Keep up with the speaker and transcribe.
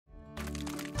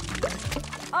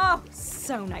Oh,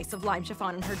 so nice of Lime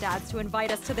Chiffon and her dads to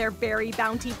invite us to their Berry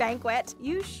Bounty Banquet.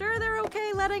 You sure they're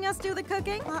okay letting us do the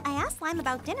cooking? Well, I asked Lime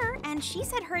about dinner, and she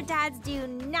said her dads do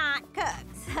not cook,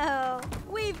 so...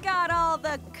 We've got all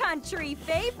the country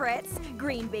favorites.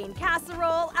 Green bean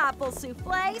casserole, apple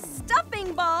souffle,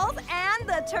 stuffing balls, and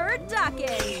the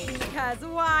turducken. Because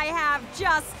why have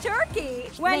just turkey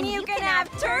when you can have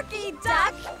turkey,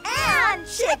 duck, and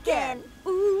chicken?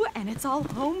 Ooh, and it's all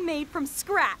homemade from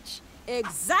scratch.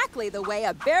 Exactly the way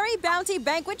a Berry Bounty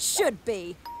Banquet should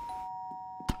be.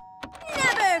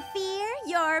 Never fear,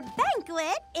 your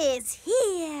banquet is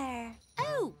here.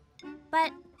 Oh,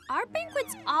 but our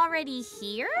banquet's already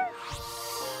here?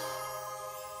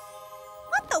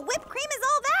 What the whipped cream is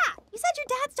all that? You said your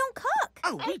dads don't cook.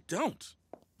 Oh, we don't.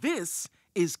 This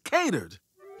is catered.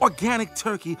 Organic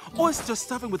turkey, oyster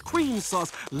stuffing with cream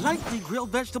sauce, lightly grilled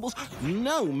vegetables,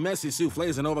 no messy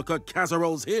soufflés and overcooked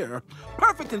casseroles here.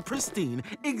 Perfect and pristine,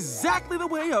 exactly the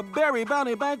way a Berry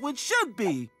Bounty Banquet should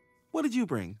be. What did you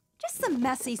bring? Just some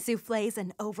messy soufflés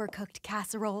and overcooked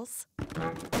casseroles.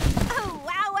 Oh,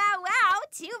 wow, wow, wow.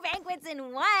 2 banquets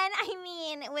in one. I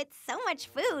mean, with so much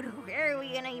food, where are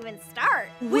we gonna even start?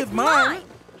 With mine.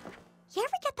 You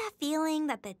ever get that feeling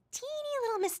that the teeny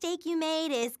little mistake you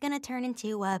made is gonna turn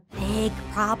into a big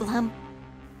problem?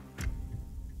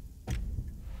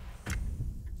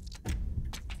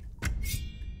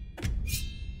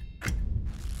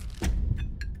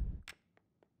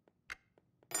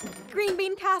 Green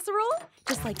bean casserole?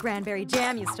 Just like Cranberry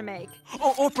Jam used to make.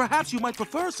 Or perhaps you might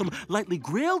prefer some lightly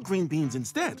grilled green beans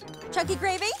instead. Chunky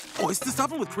gravy? Oyster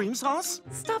stuffing with cream sauce?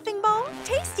 Stuffing bowl?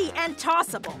 Tasty and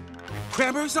tossable.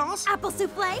 Cranberry sauce? Apple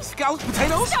souffle? Scalloped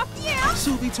potatoes? Stuffed you?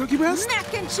 Sous vide turkey breast?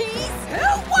 Mac and cheese? Who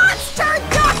wants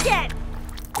turducken?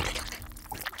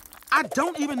 I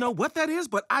don't even know what that is,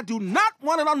 but I do not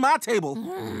want it on my table.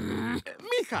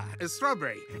 Mika,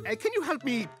 Strawberry, can you help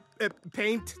me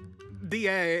paint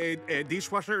the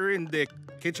dishwasher in the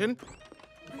kitchen?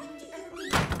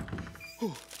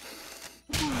 Why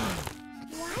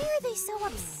are they so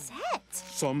upset?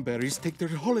 Some berries take their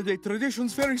holiday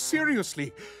traditions very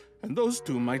seriously, and those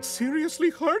two might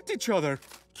seriously hurt each other.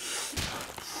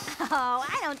 Oh,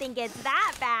 I don't think it's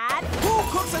that bad. Who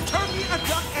cooks a turkey, a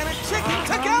duck, and a chicken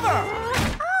together?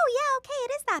 Oh, yeah, okay,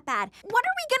 it is that bad. What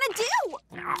are we gonna do?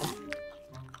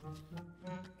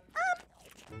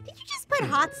 Did you just put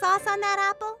hot sauce on that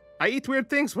apple? I eat weird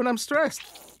things when I'm stressed.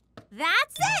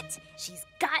 That's it! She's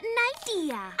got an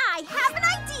idea. I have an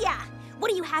idea. What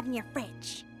do you have in your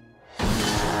fridge?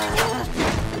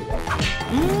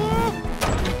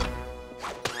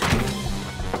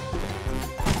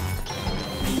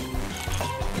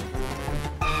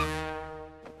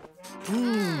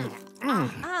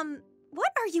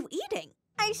 What are you eating?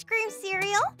 Ice cream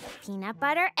cereal? Peanut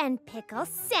butter and pickle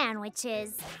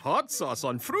sandwiches. Hot sauce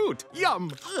on fruit.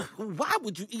 Yum! Ugh, why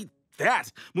would you eat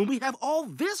that when we have all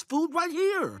this food right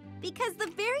here? Because the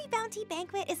Berry Bounty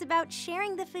Banquet is about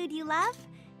sharing the food you love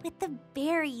with the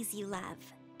berries you love.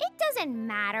 It doesn't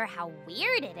matter how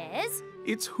weird it is.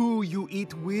 It's who you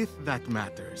eat with that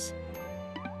matters.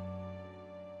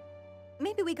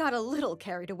 Maybe we got a little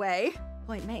carried away.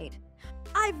 Point made.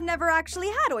 I've never actually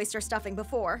had oyster stuffing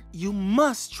before. You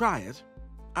must try it.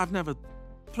 I've never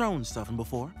thrown stuffing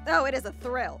before. Oh, it is a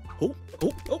thrill. Oh.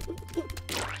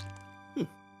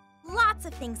 Lots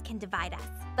of things can divide us,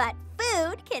 but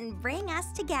food can bring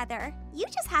us together. You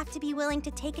just have to be willing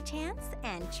to take a chance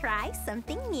and try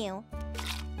something new.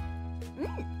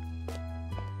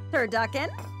 Turducken?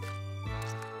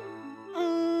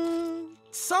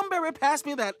 Somebody pass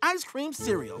me that ice cream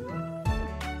cereal.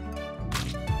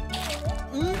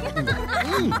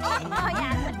 Attention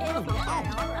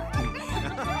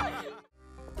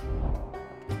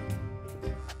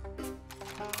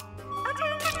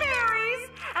berries!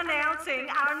 Announcing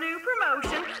our new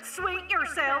promotion, Sweet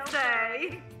Yourself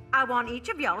Day. I want each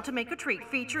of y'all to make a treat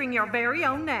featuring your very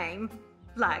own name.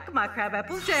 Like my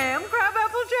crabapple jam,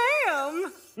 crabapple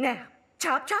jam. Now,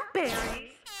 chop chop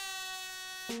berries.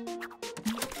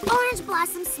 Orange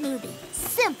blossom smoothie.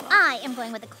 Simple. I am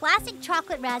going with a classic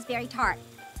chocolate raspberry tart.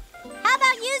 How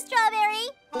about you, Strawberry?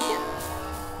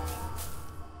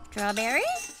 Strawberry?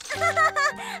 Hey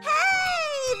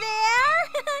there!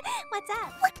 What's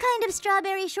up? What kind of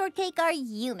strawberry shortcake are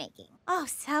you making? Oh,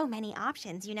 so many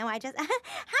options. You know, I just... how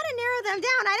to narrow them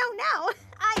down, I don't know.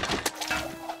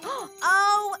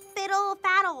 Oh, fiddle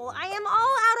faddle. I am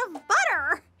all out of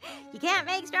butter. You can't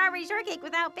make strawberry shortcake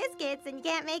without biscuits, and you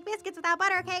can't make biscuits without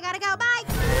butter. Okay, gotta go. Bye.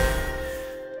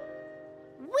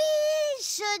 We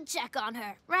should check on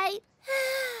her, right?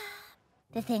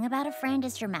 The thing about a friend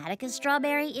as dramatic as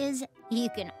Strawberry is you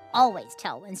can always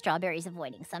tell when Strawberry's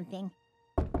avoiding something.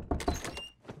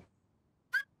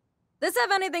 This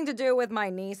have anything to do with my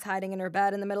niece hiding in her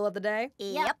bed in the middle of the day?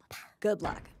 Yep. Good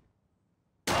luck.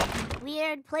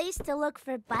 Weird place to look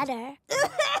for butter.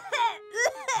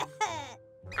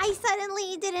 I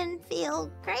suddenly didn't feel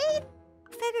great.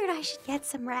 Figured I should get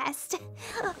some rest.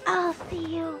 I'll see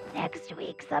you next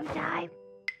week sometime.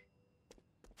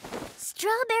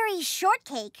 Strawberry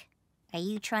Shortcake. Are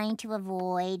you trying to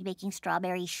avoid making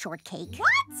strawberry shortcake?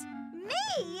 What?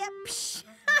 Me? Psh,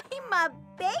 I'm a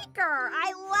baker.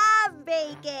 I love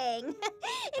baking.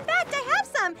 In fact, I have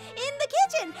some in the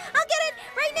kitchen. I'll get it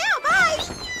right now. Bye.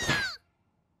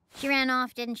 She ran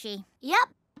off, didn't she? Yep.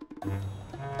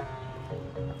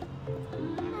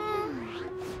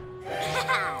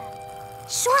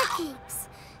 Shortcakes.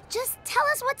 Just tell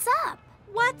us what's up.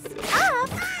 What's up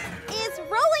is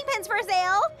rolling pins for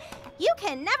sale. You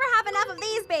can never have enough of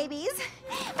these babies.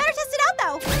 Better test it out,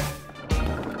 though.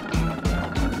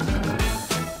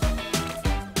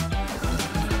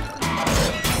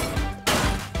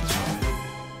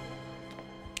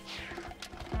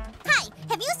 Hi,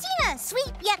 have you seen a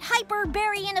sweet yet hyper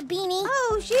berry in a beanie?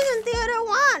 Oh, she's in theater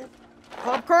 1.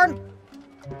 Popcorn?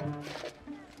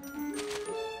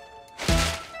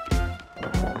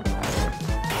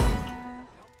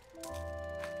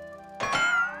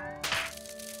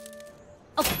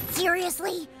 Oh,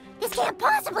 seriously? This can't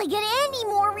possibly get any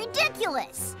more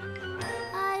ridiculous.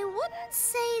 I wouldn't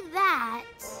say that.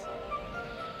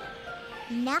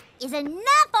 Enough is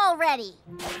enough already.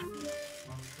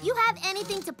 You have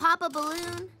anything to pop a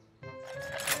balloon?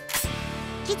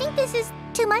 Do you think this is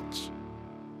too much?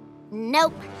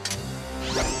 Nope.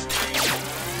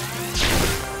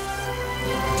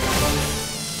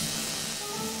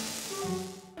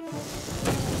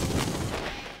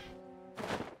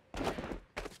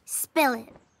 Spill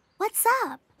it. What's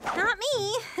up? Not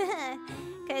me.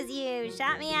 'Cause you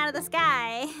shot me out of the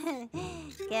sky.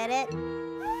 Get it?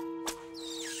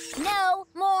 No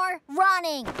more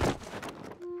running.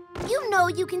 You know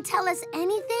you can tell us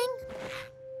anything?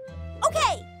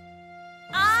 Okay.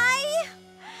 I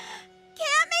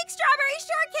can't make strawberry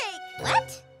shortcake.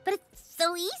 What? But it's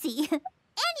so easy.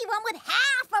 Anyone with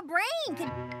half a brain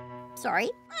could... Sorry?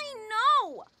 I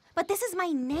know. But this is my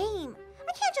name.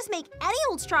 I can't just make any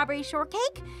old strawberry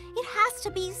shortcake. It has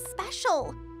to be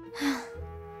special.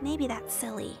 Maybe that's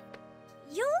silly.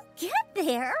 You'll get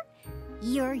there.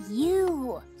 You're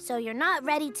you. So you're not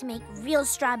ready to make real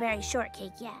strawberry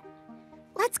shortcake yet.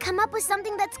 Let's come up with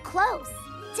something that's close.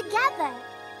 Together.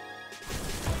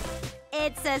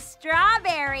 It's a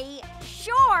strawberry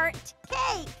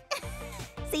shortcake.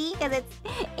 See? Because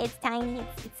it's tiny.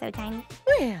 It's so tiny.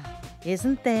 Well,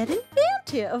 isn't that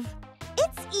inventive?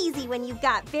 It's easy when you've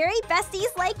got very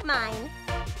besties like mine.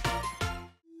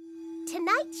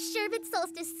 Tonight's Sherbet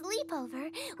Solstice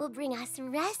sleepover will bring us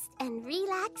rest and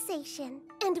relaxation.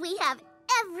 And we have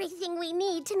everything we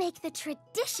need to make the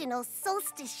traditional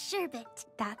solstice sherbet.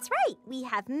 That's right. We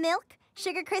have milk,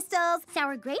 sugar crystals.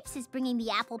 Sour Grapes is bringing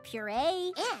the apple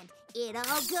puree. And it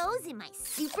all goes in my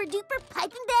super duper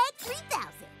piping bag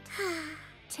 3000.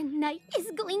 Tonight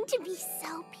is going to be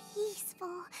so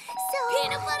peaceful. So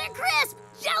Peanut butter crisp!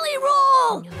 Jelly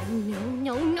roll!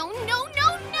 No.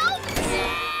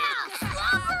 Yeah!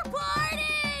 Slumber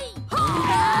party! Mom!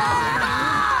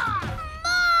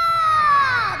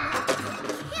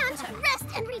 Can't rest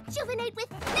and rejuvenate with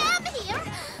them here.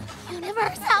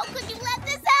 Universe, how could you let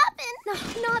this happen? No,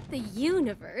 not the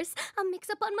universe. I'll mix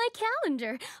up on my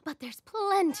calendar. But there's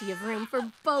plenty of room for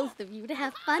both of you to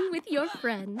have fun with your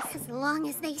friends. As long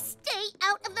as they stay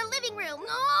out of the living room.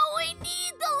 Oh, we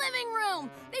need the living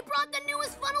room! They brought the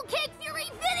newest Funnel Cake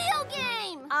Fury video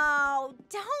game! Oh,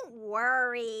 don't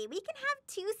worry. We can have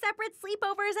 2 separate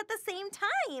sleepovers at the same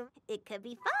time. It could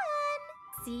be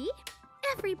fun. See?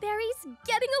 Every berry's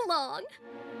getting along.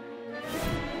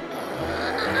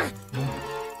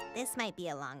 This might be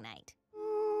a long night.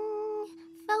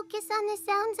 Focus on the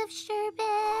sounds of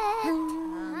sherbet.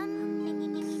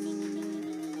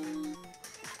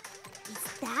 Is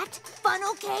that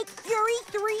Funnel Cake Fury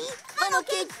 3? Funnel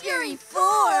Cake Fury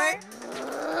 4?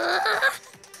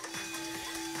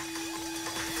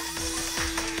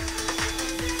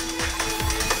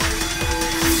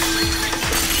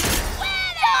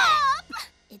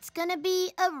 It's gonna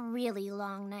be a really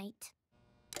long night.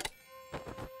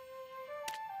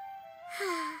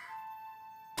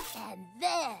 And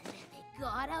then they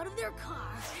got out of their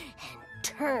car and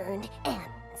turned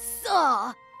and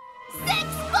saw 6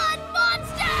 fun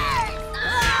monsters!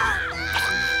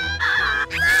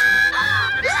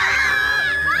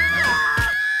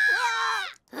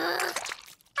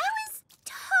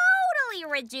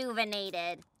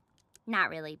 rejuvenated. Not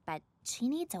really, but she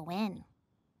needs a win.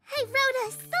 I wrote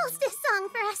a solstice song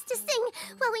for us to sing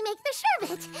while we make the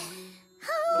sherbet.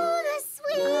 Oh, the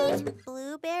sweet.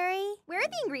 Blueberry? Where are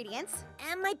the ingredients?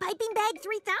 And my piping bag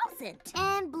 3000.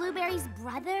 And Blueberry's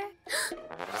brother?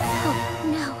 Oh,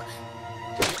 no.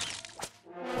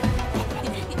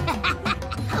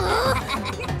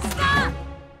 Stop!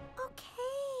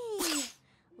 Okay.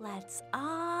 Let's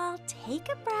all take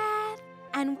a breath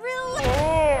and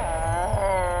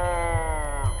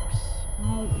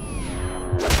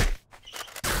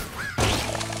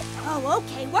Oh,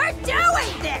 okay, we're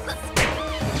doing this!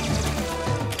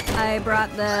 I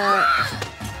brought the...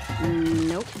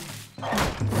 Nope.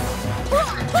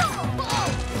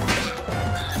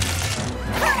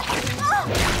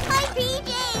 My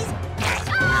PJs!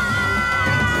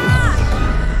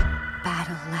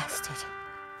 Battle lasted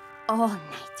all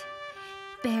night.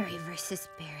 Berry versus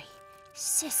Berry.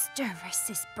 Sister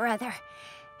versus brother.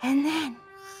 And then...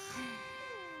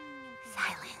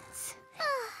 silence.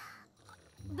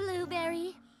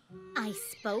 Blueberry, I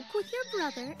spoke with your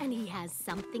brother and he has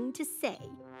something to say.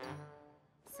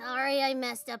 Sorry I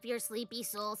messed up your sleepy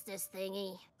solstice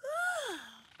thingy.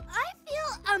 I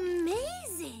feel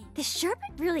amazing! The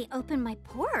sherbet really opened my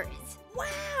pores.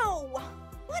 Wow!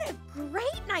 What a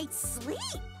great night's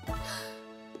sleep!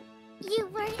 You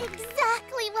were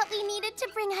exactly what we needed to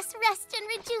bring us rest and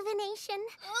rejuvenation.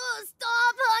 Oh,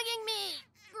 stop hugging me!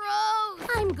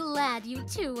 Gross! I'm glad you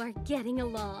two are getting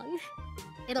along.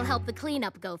 It'll help the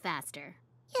cleanup go faster.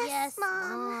 Yes,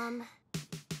 Mom.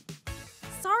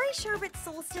 Sorry Sherbet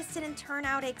Solstice didn't turn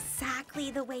out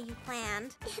exactly the way you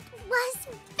planned. It was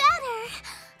better.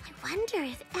 I wonder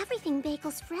if Everything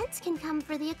Bagel's friends can come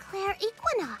for the Eclair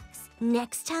Equinox.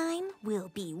 Next time, we'll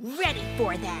be ready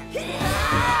for them.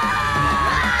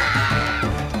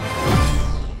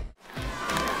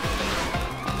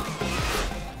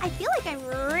 I feel like I'm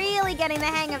really getting the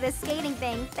hang of this skating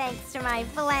thing thanks to my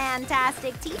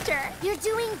fantastic teacher. You're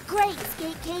doing great,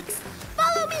 Skate Cakes.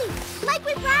 Follow me, like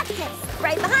we practiced.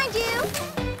 Right behind you.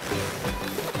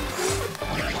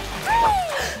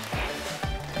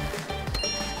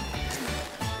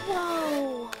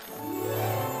 Whoa.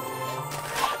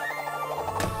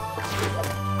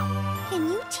 Can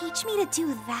you teach me to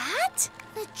do that?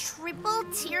 The triple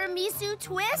tiramisu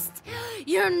twist?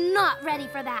 You're not ready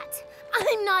for that.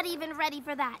 I'm not even ready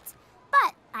for that.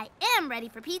 But I am ready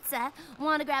for pizza.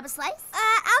 Want to grab a slice?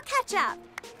 I'll catch up.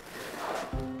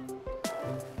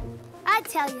 I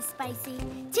tell you, Spicy,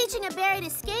 teaching a berry to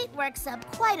skate works up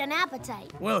quite an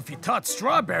appetite. Well, if you taught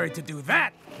Strawberry to do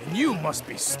that, then you must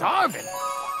be starving.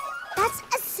 That's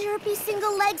a syrupy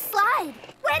single leg slide.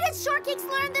 Where did Shortcakes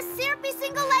learn the syrupy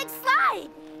single leg slide?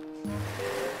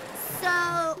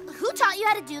 So, who taught you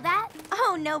how to do that?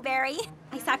 Oh, no, Berry.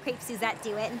 I saw Crepe Suzette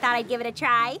do it and thought I'd give it a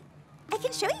try. I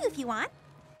can show you if you want.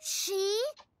 She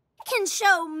can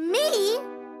show me?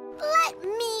 Let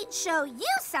me show you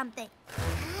something.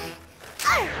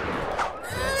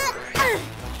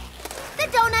 The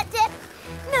donut dip.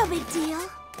 No big deal.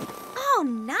 Oh,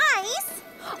 nice.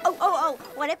 Oh,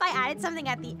 what if I added something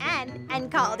at the end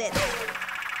and called it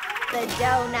the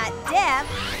donut dip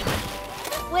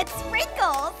with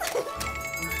sprinkles?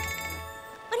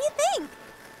 What do you think?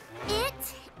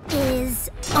 It is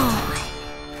on.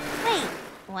 Wait,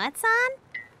 what's on?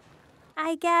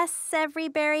 I guess every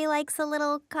berry likes a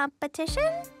little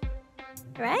competition,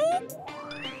 right?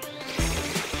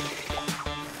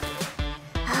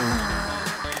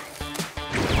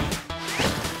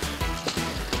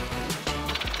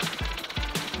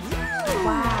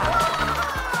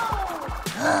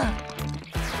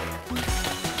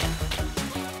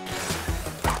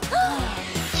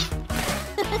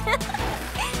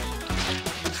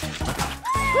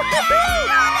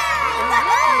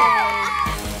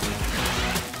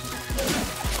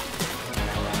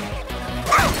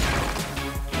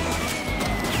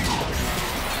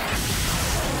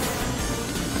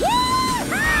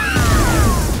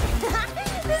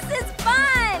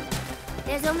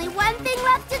 There's only one thing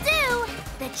left to do.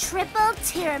 The triple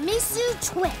tiramisu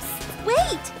twist.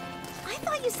 Wait! I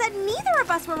thought you said neither of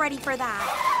us were ready for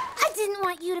that. I didn't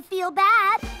want you to feel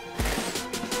bad.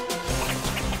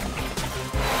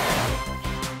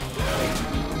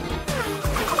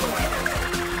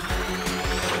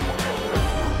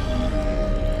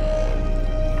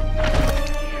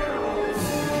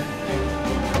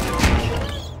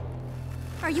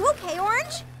 Are you okay,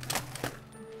 Orange?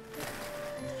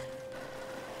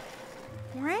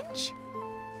 Orange?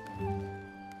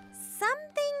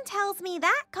 Something tells me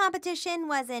that competition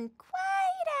wasn't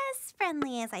quite as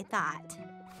friendly as I thought.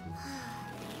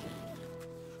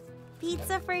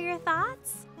 pizza for your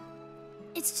thoughts?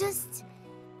 It's just,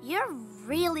 you're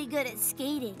really good at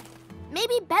skating.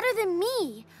 Maybe better than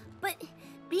me, but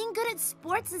being good at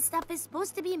sports and stuff is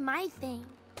supposed to be my thing.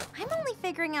 I'm only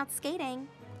figuring out skating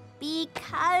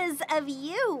because of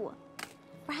you.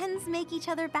 Friends make each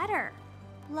other better.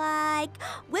 Like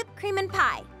whipped cream and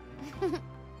pie.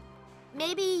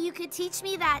 Maybe you could teach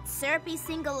me that syrupy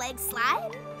single leg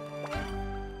slide?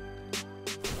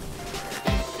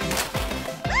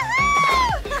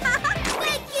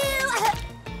 Thank you!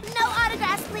 No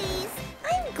autographs, please.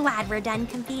 I'm glad we're done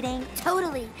competing.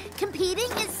 Totally.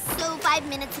 Competing is so 5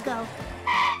 minutes ago.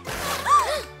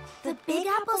 The Big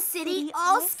Apple City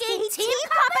All-Skate Team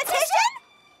Competition?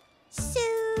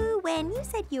 So, when you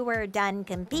said you were done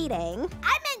competing...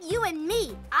 I meant you and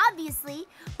me, obviously.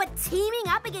 But teaming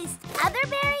up against other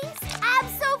berries?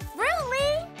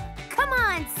 Abso-fruitly! Come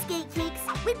on, Skate Cakes.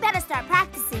 We better start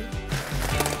practicing.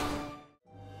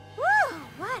 Whew,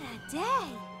 what a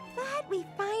day. But we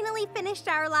finally finished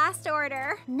our last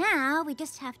order. Now we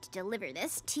just have to deliver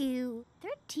this to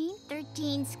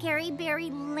 1313 Scary Berry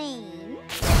Lane.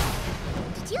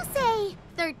 Did you say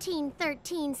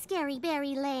 1313 Scary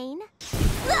Berry Lane?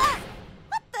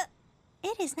 What the?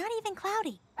 It is not even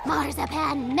cloudy.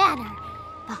 Marzipan Manor,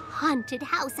 the haunted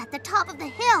house at the top of the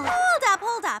hill.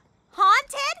 Hold up.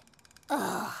 Haunted?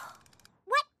 Ugh.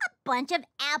 What a bunch of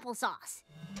applesauce.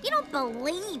 You don't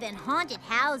believe in haunted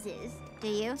houses, do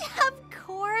you? Of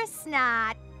course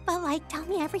not. But, like, tell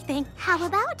me everything. How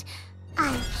about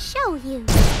I show you?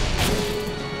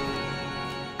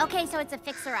 Okay, so it's a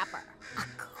fixer-upper.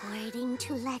 According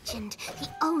to legend, the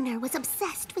owner was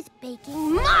obsessed with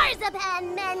baking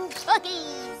marzipan men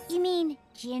cookies. You mean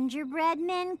gingerbread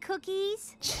men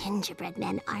cookies? Gingerbread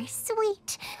men are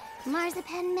sweet.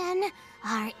 Marzipan men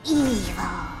are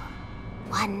evil.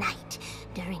 One night,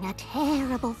 during a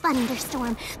terrible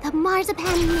thunderstorm, the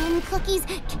marzipan men cookies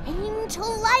came to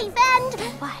life and...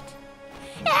 What?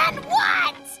 And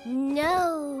what?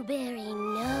 No berry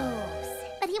knows.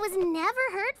 But he was never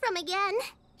heard from again.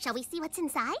 Shall we see what's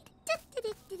inside?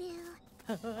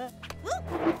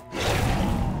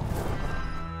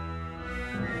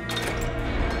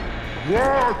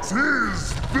 What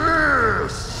is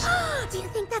this? Do you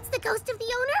think that's the ghost of the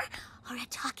owner? Or a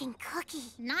talking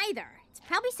cookie? Neither. It's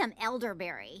probably some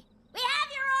elderberry. We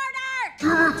have your order!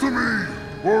 Give it to me,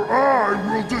 or I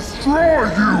will destroy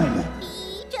you!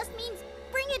 He just means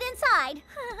bring it inside.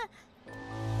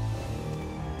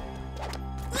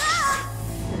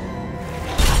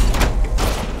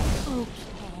 Okay.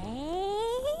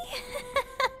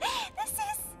 This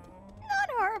is not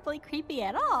horribly creepy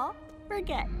at all. We're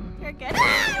good. We're good.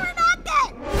 We're not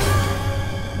good!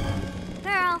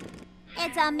 Girl,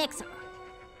 it's a mixer.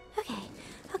 Okay.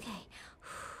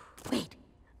 Wait,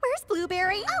 where's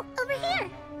Blueberry? Oh, over here.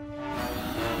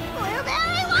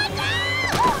 Blueberry, watch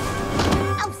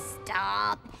out! Oh,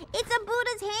 stop. It's a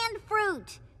Buddha's hand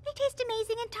fruit. They taste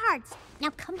amazing in tarts.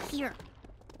 Now come here.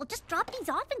 We'll just drop these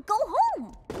off and go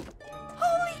home.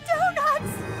 Holy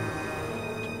donuts!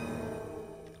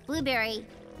 Blueberry,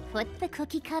 put the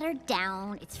cookie cutter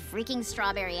down. It's freaking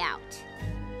Strawberry out.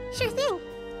 Sure thing.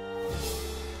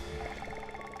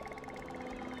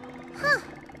 Huh.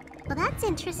 Well, that's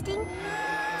interesting.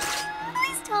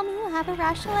 Please tell me you have a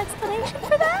rational explanation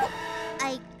for that.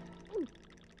 I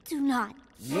do not.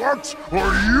 What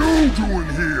are you doing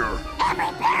here?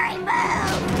 Every berry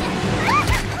move!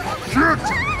 Get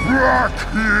back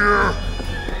here!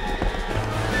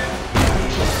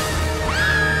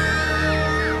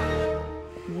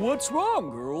 What's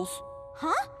wrong, girls?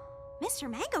 Huh? Mr.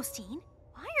 Mangosteen,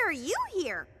 why are you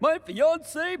here? My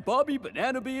fiance, Bobby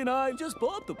Banana Bee, and I just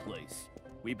bought the place.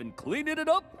 We've been cleaning it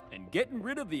up and getting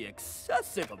rid of the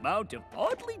excessive amount of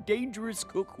oddly dangerous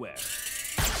cookware.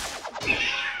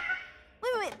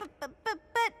 Wait, but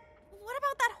what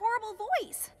about that horrible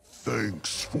voice?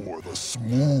 Thanks for the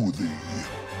smoothie.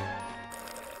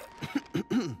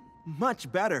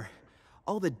 Much better.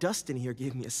 All the dust in here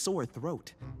gave me a sore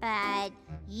throat. But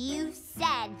you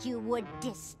said you would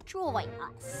destroy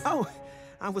us. Oh,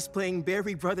 I was playing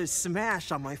Berry Brothers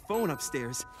Smash on my phone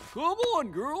upstairs. Come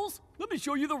on, girls. Let me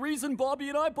show you the reason Bobby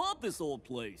and I bought this old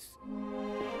place.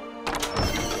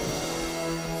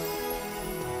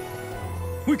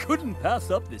 We couldn't pass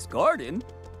up this garden.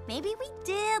 Maybe we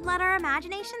did let our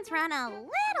imaginations run a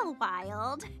little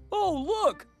wild. Oh,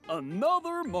 look!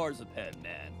 Another marzipan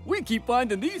man. We keep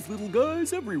finding these little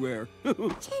guys everywhere.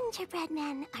 Gingerbread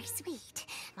men are sweet.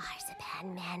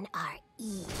 Marzipan men are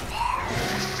evil.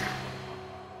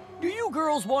 Do you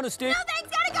girls want to stay? No thanks,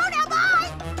 gotta go now, bye!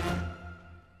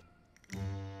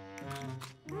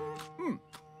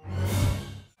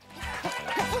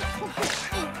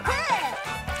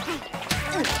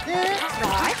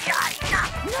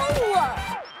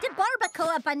 The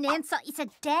barbacoa bonanza is a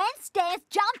dance, dance,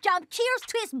 jump, jump, cheers,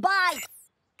 twist, bye.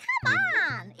 Come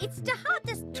on, it's the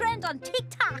hottest trend on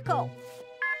TikTok.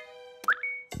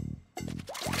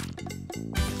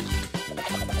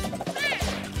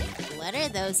 What are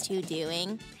those two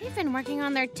doing? They've been working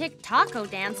on their TikTok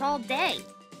dance all day.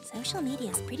 Social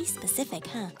media's pretty specific,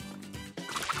 huh?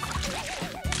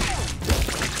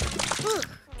 Ugh,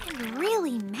 and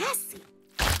really messy.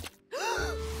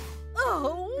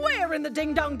 Oh, where in the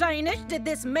ding-dong Danish did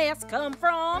this mess come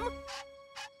from?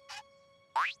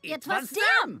 It was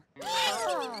them!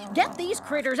 Get these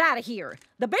critters out of here.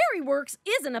 The Berry Works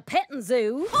isn't a petting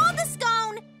zoo. Hold the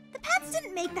scone! The pets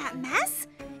didn't make that mess.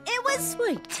 It was...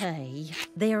 Sweet tea,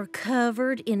 they're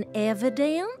covered in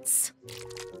evidence.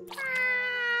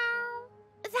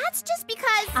 That's just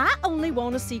because... I only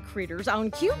want to see critters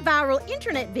on cute viral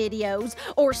internet videos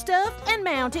or stuffed and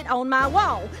mounted on my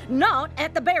wall, not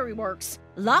at the Berry Works.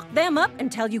 Lock them up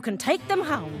until you can take them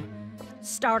home.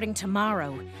 Starting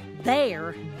tomorrow,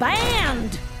 they're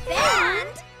banned!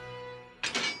 Banned?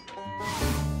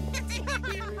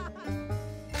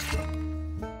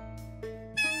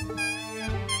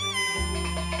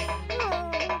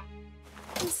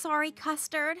 I'm sorry,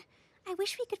 Custard. I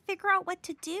wish we could figure out what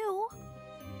to do.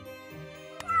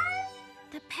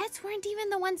 The pets weren't even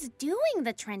the ones doing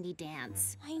the trendy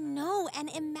dance. I know, and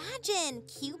imagine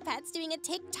cute pets doing a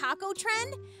TikTok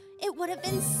trend. It would have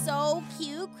been so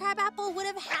cute. Crabapple would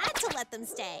have had to let them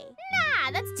stay.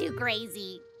 Nah, that's too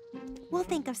crazy. We'll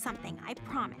think of something, I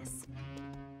promise.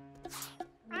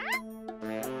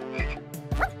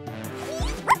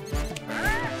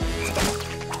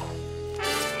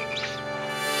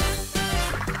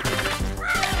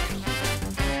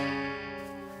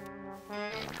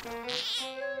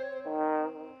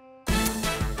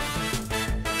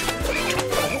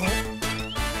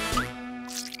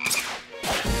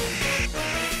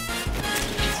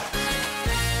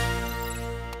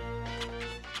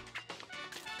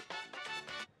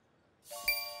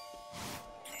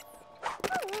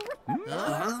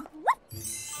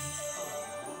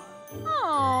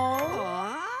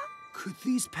 Could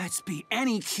these pets be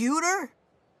any cuter?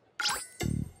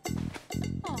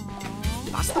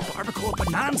 That's the barbacoa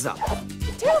bonanza.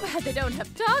 Too bad they don't have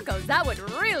tacos. That would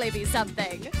really be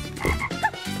something.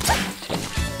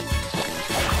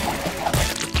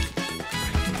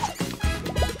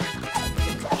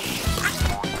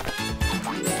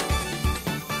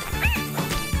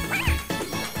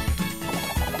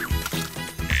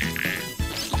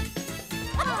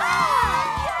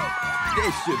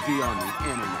 This should be on the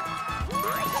internet.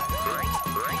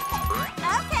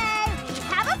 Okay, we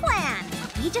have a plan.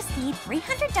 We just need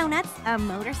 300 donuts, a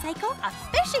motorcycle, a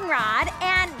fishing rod,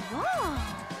 and... Whoa!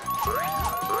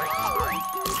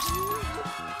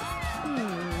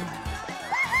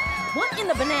 What in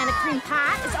the banana cream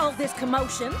pie is all this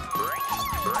commotion?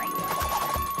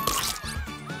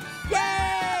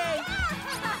 Yay!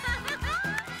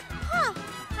 Huh,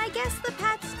 I guess the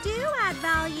pets do add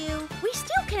value. We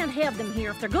still can't have them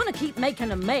here if they're gonna keep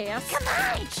making a mess. Come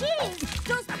on, cheese!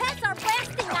 Those pets are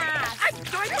blasting us! I'm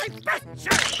doing my best,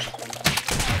 sir!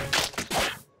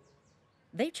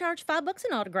 They charge $5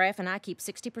 an autograph, and I keep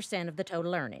 60% of the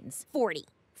total earnings. 40.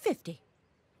 50.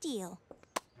 Deal.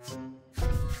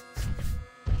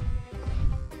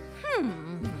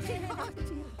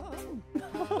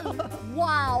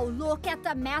 Wow, look at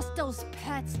the mess those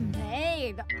pets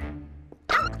made.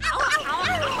 Ow, ow, ow,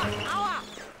 ow.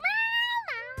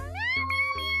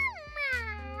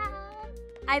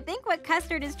 I think what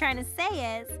Custard is trying to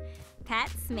say is,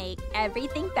 pets make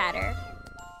everything better.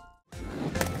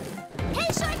 Hey,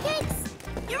 Shortcakes!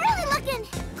 You're really looking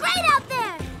great out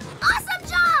there! Awesome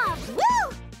job!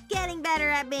 Woo! Getting better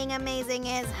at being amazing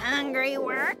is hungry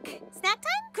work. Snack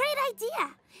time? Great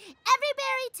idea!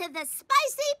 Everybody to the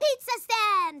spicy pizza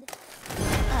stand!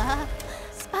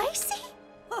 Spicy?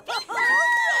 Oh,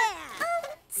 yeah!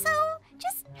 So,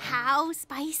 just how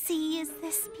spicy is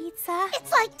this pizza?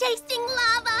 It's like tasting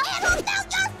lava! It'll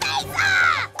melt your face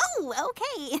off! Oh,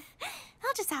 okay.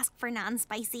 I'll just ask for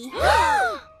non-spicy.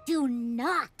 Do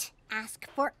not ask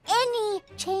for any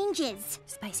changes.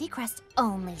 Spicy Crust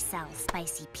only sells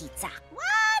spicy pizza.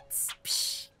 What?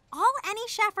 Psh, all any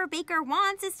chef or baker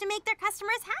wants is to make their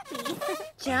customers happy.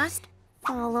 Just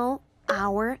follow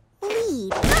our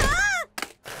lead.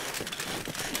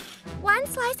 One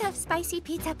slice of spicy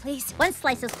pizza, please. One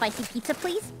slice of spicy pizza,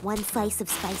 please. One slice of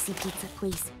spicy pizza,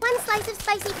 please. One slice of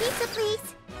spicy pizza,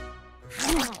 please.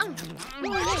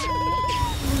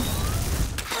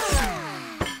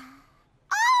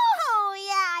 Oh,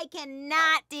 yeah, I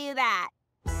cannot do that.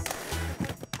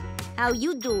 How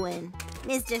you doing?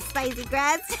 Mr. Spicy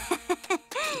Crabs.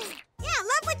 Yeah,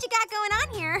 love what you got going on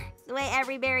here. The way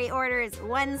every berry orders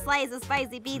one slice of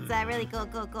spicy pizza. Really cool,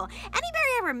 cool, cool. Any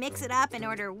berry ever mix it up and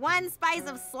order one slice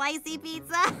of slicey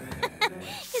pizza?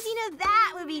 Because you know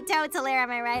that would be total,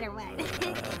 am I right or what?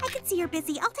 I can see you're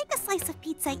busy. I'll take a slice of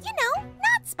pizza, you know,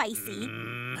 not spicy.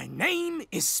 My name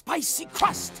is Spicy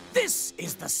Crust. This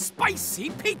is the Spicy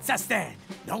Pizza Stand.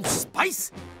 No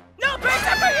spice, no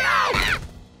pizza for you!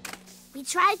 We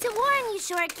tried to warn you,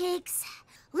 Shortcakes.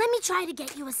 Let me try to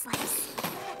get you a slice.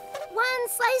 One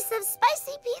slice of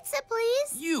spicy pizza,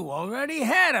 please. You already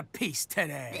had a piece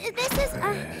today. This is,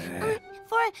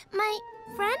 for my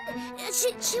friend.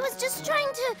 She was just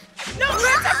trying to... No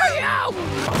pizza for you!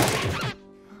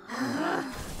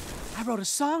 I wrote a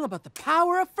song about the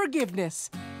power of forgiveness.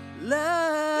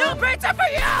 Love. No pizza for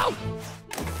you!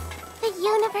 The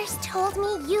universe told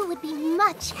me you would be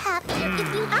much happier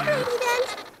if you... Alrighty then.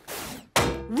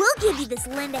 We'll give you this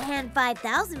lend a hand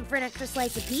 5,000 for an extra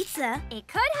slice of pizza. It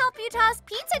could help you toss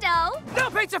pizza dough. No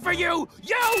pizza for you!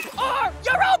 You are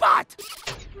your robot!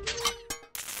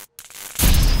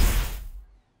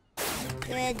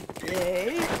 Good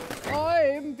day.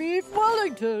 I'm Beef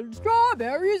Wellington,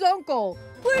 Strawberry's uncle.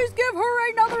 Please give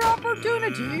her another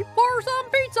opportunity for some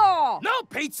pizza. No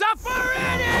pizza for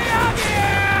any of you!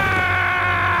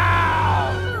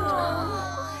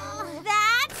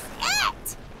 That's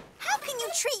it! How can you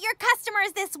treat your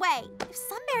customers this way? If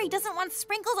some berry doesn't want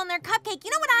sprinkles on their cupcake,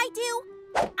 you know what I do?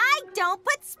 I don't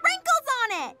put sprinkles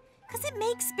on it, because it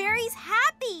makes berries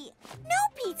happy. No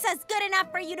pizza's good enough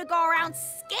for you to go around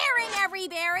scaring every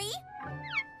berry.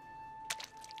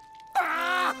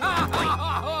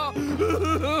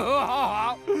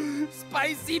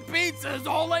 Spicy pizza is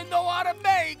all I know how to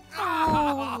make.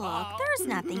 Oh, look, there's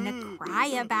nothing to cry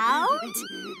about.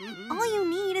 All you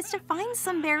need is to find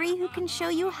somebody who can show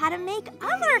you how to make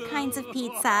other kinds of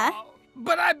pizza.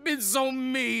 But I've been so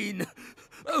mean.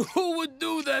 Who would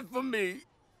do that for me?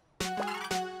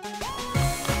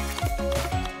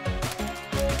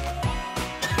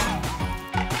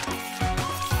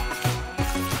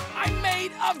 I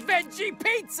made a veggie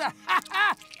pizza,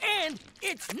 and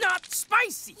it's not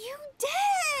spicy. You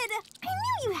did! I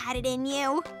knew you had it in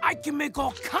you. I can make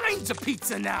all kinds of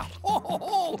pizza now.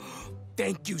 Oh,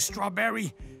 thank you,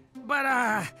 Strawberry. But,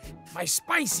 my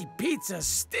spicy pizza is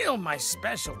still my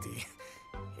specialty.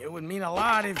 It would mean a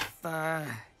lot if,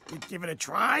 you'd give it a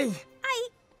try.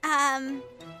 Well,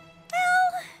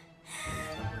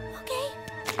 okay.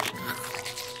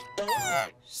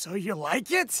 So you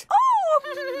like it? Oh,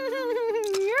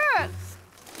 yes.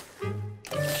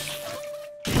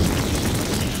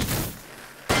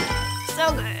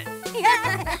 So good.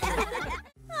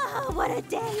 Oh, what a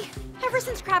day. Ever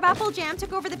since Crabapple Jam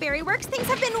took over the Berry Works, things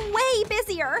have been way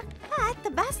busier. But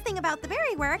the best thing about the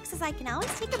Berry Works is I can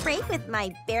always take a break with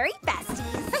my berry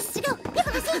besties. Let's go.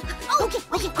 Oh, okay.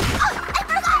 Oh, I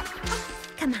forgot.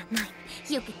 Come on, Mime.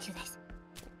 You can do this.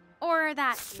 Or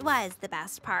that was the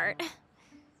best part.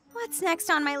 What's next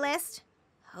on my list?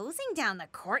 Hosing down the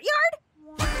courtyard?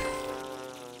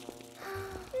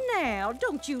 Now,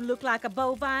 don't you look like a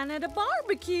bovine at a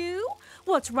barbecue?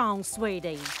 What's wrong,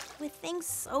 sweetie? With things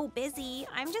so busy,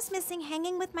 I'm just missing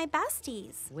hanging with my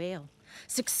besties. Well,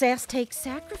 success takes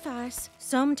sacrifice.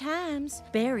 Sometimes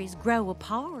berries grow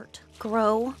apart.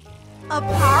 Grow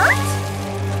apart?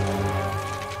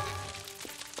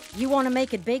 You want to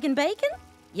make it big and bacon?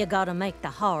 You gotta make the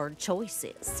hard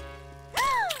choices.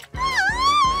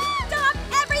 Stop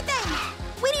everything!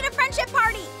 We need a friendship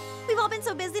party! We've all been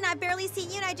so busy and I've barely seen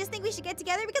you, and I just think we should get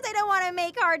together because I don't want to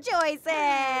make hard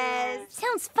choices.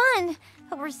 Sounds fun,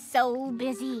 but we're so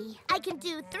busy. I can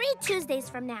do 3 Tuesdays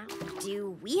from now.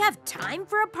 Do we have time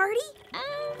for a party?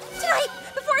 Tonight,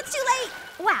 before it's too late.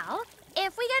 Well,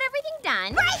 if we get everything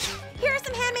done. Right! Here are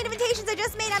some handmade invitations I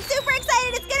just made. I'm super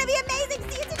excited. It's gonna be amazing.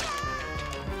 See you tonight.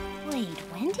 Wait,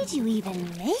 when did you even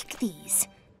make these?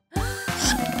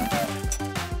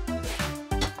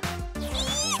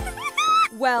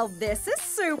 Well, this is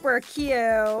super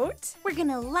cute. We're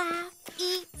gonna laugh,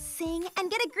 eat, sing, and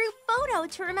get a group photo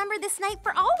to remember this night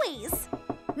for always.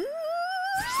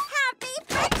 Happy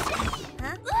friendship!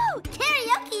 Huh? Ooh,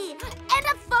 karaoke! And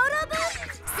a photo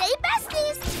booth! Say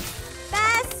besties!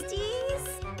 Besties?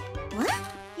 What?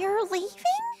 You're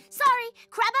leaving? Sorry,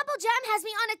 Crabapple Jam has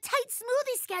me on a tight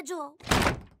smoothie schedule.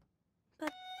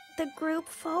 But the group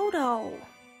photo.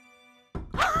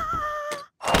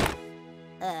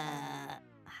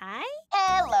 Hi?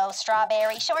 Hello,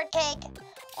 Strawberry Shortcake.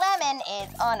 Lemon is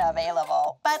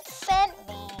unavailable, but sent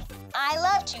me. I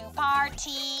love to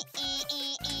party,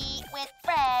 with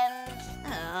friends.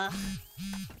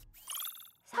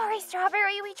 Sorry.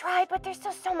 Strawberry, we tried, but there's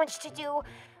still so much to do.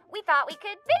 We thought we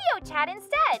could video chat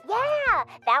instead. Yeah,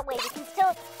 that way we can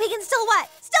still... We can still what?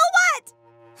 Still what?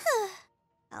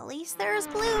 At least there's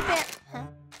Blueberry. Huh?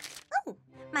 Oh,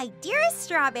 my dearest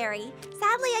Strawberry.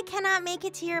 Sadly, I cannot make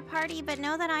it to your party, but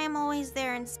know that I am always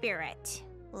there in spirit.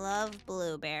 Love,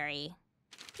 Blueberry.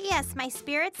 P.S. My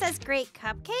spirit says great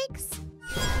cupcakes.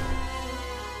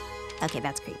 Okay,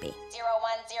 that's creepy.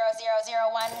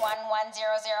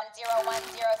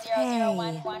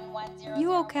 01000111000100011100.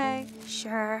 You okay?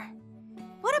 Sure.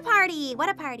 What a party! What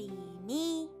a party!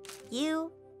 Me,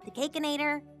 you, the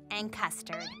Cakeinator, and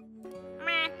Custard.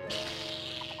 Meh.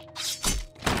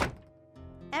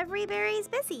 Every berry's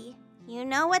busy. You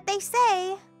know what they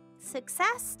say.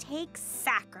 Success takes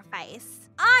sacrifice.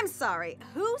 I'm sorry,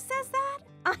 who says that?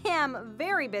 I am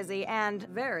very busy and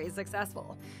very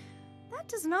successful. That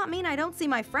does not mean I don't see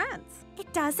my friends.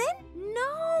 It doesn't?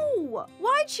 No!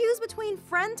 Why choose between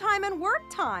friend time and work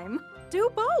time?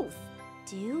 Do both.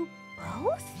 Do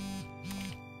both?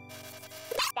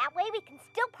 That way we can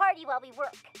still party while we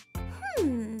work.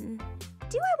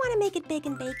 Do I want to make it big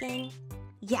and baking?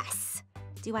 Yes.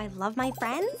 Do I love my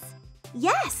friends?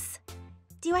 Yes.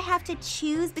 Do I have to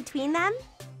choose between them?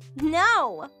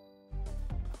 No.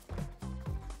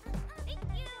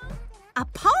 A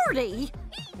party?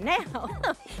 Now,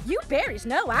 you berries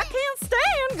know I can't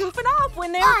stand goofing off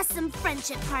when they're... Awesome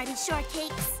friendship party,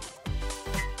 Shortcakes.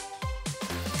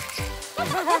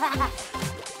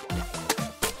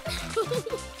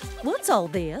 What's all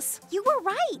this? You were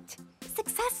right.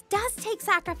 Success does take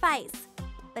sacrifice.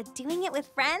 But doing it with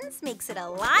friends makes it a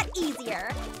lot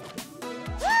easier.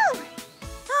 Woo!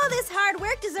 Oh, this hard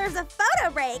work deserves a photo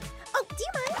break. Oh, do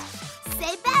you mind?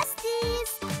 Say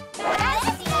besties.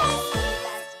 Besties.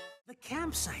 The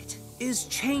campsite is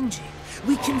changing.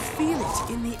 We can feel it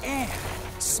in the air,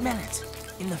 smell it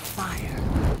in the fire.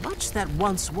 Much that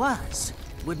once was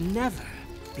would never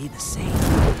be the same.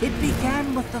 It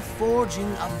began with the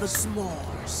forging of the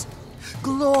s'mores.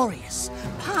 Glorious,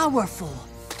 powerful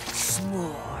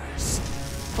s'mores.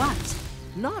 But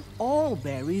not all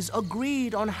berries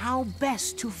agreed on how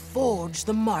best to forge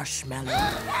the marshmallow.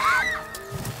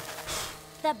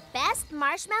 The best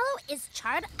marshmallow is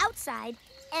charred outside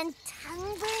and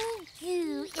tumbling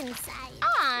goo inside.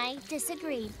 I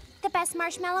disagree. The best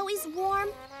marshmallow is warm,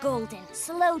 golden,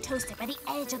 slow toasted by the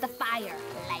edge of the fire,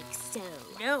 like so.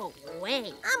 No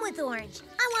way. I'm with Orange.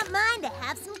 I want mine to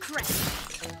have some crust.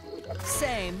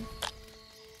 Same.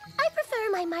 I prefer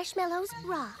my marshmallows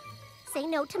raw. Say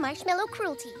no to marshmallow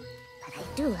cruelty. But I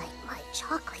do like my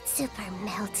chocolate super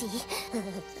melty.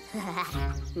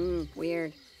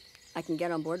 Weird. I can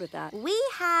get on board with that. We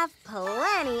have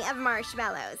plenty of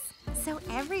marshmallows, so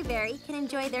every berry can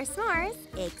enjoy their s'mores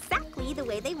exactly the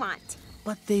way they want.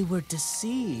 But they were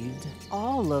deceived,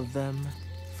 all of them,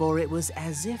 for it was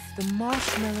as if the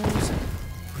marshmallows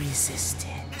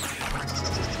resisted.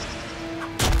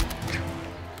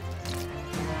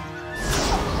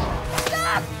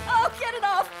 Stop! Oh, get it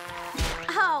off!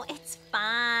 Oh, it's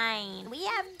fine. We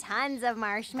have tons of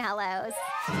marshmallows.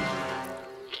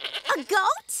 A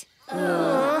goat?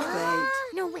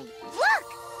 No, wait. Look!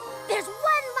 There's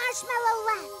one marshmallow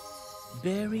left.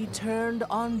 Berry turned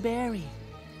on berry.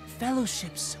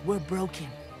 Fellowships were broken.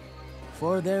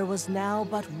 For there was now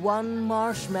but one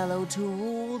marshmallow to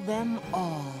rule them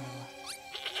all.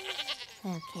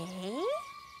 Okay.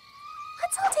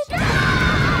 Let's all take it.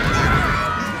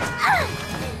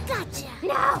 Gotcha.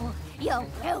 No, you'll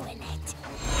ruin it.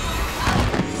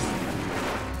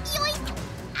 Yoink!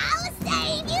 I'll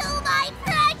save you, my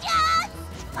precious!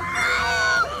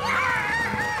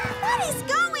 What is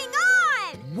going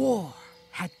on? War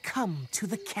had come to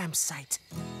the campsite.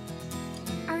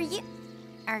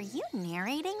 Are you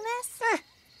narrating this?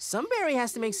 Some berry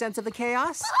has to make sense of the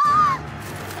chaos.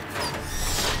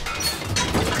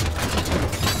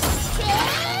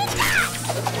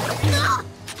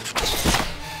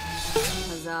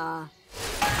 Huzzah.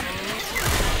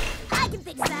 I can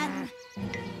fix that.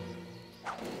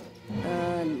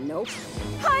 Nope.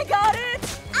 I got it!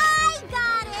 I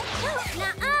got it!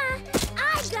 Nuh-uh,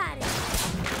 I got it!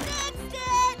 Fixed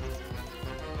it!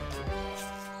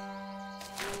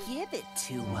 Give it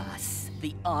to us.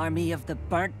 The army of the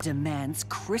burnt demands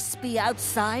crispy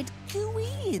outside,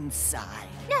 gooey inside.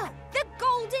 No, the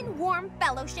Golden Warm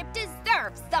Fellowship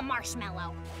deserves the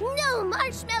marshmallow. No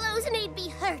marshmallows need be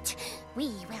hurt. We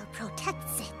will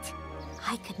protect it.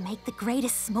 I could make the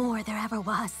greatest s'more there ever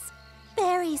was.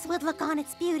 Berries would look on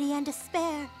its beauty and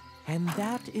despair. And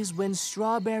that is when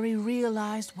Strawberry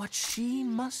realized what she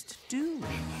must do.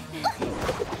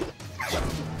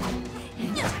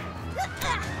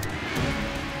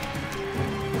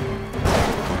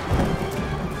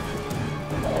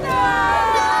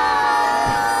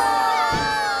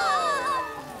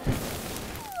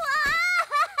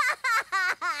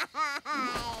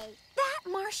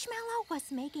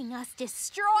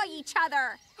 destroy each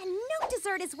other. And no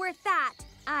dessert is worth that.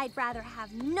 I'd rather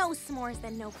have no s'mores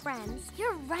than no friends.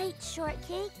 You're right,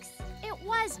 Shortcakes. It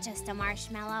was just a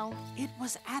marshmallow. It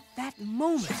was at that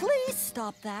moment. Please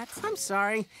stop that. I'm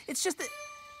sorry. It's just that...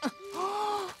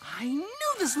 I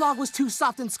knew this log was too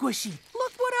soft and squishy.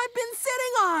 Look what I've been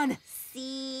sitting on.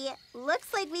 See,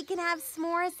 looks like we can have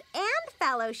s'mores and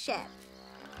fellowship.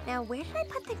 Now, where did I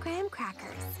put the graham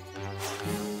crackers?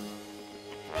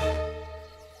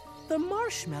 The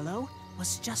marshmallow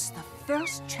was just the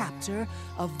first chapter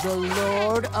of the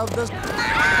Lord of the...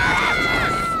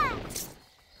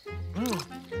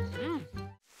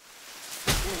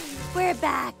 We're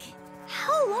back.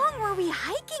 How long were we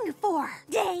hiking for?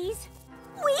 Days?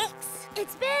 Weeks?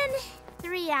 It's been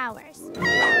 3 hours.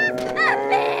 A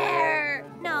bear!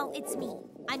 No, it's me.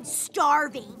 I'm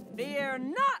starving. Fear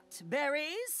not,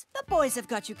 berries. The boys have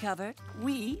got you covered.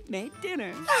 We made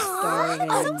dinner. Oh,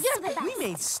 you're the best. We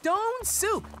made stone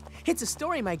soup. It's a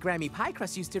story my Grammy Pie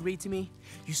Crust used to read to me.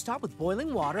 You start with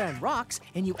boiling water and rocks,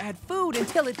 and you add food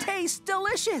until it tastes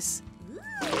delicious.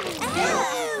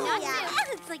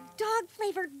 It's like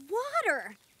dog-flavored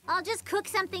water. I'll just cook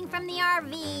something from the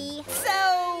RV.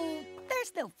 So,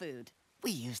 there's no food.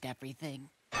 We used everything.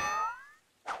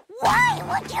 Why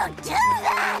would you do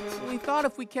that? We thought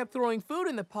if we kept throwing food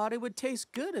in the pot, it would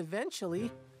taste good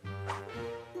eventually.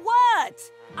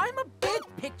 What? I'm a big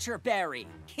picture berry.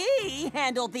 He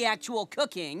handled the actual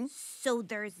cooking. So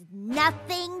there's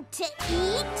nothing to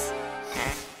eat?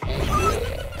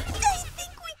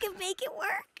 Can make it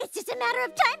work. It's just a matter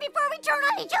of time before we turn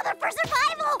on each other for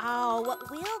survival. Oh,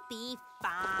 we'll be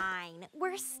fine.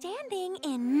 We're standing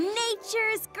in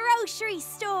nature's grocery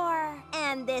store.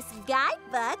 And this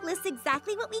guidebook lists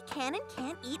exactly what we can and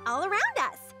can't eat all around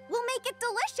us. We'll make it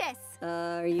delicious.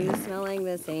 Are you smelling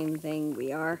the same thing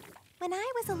we are? When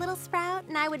I was a little sprout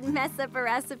and I would mess up a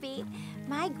recipe,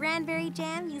 my Cranberry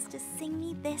Jam used to sing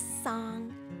me this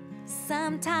song.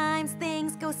 Sometimes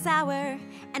things go sour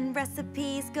and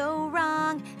recipes go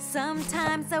wrong.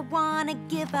 Sometimes I wanna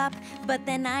give up, but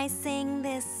then I sing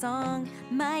this song.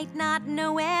 Might not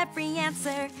know every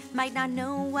answer, might not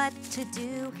know what to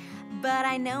do, but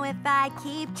I know if I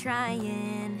keep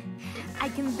trying, I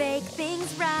can make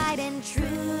things right and true.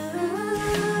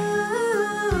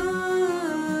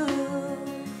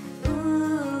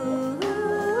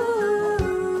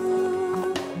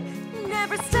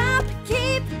 Never stop,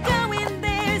 keep going,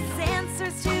 there's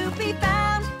answers to be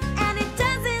found, and it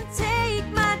doesn't take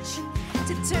much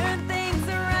to turn things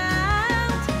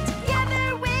around.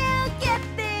 Together we'll get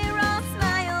there, all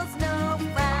smiles, no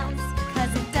frowns,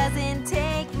 'cause it doesn't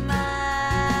take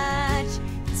much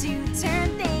to turn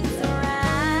things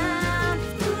around.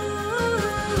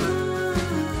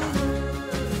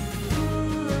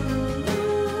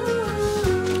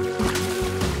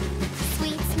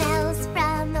 Sweet smells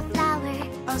from a flower.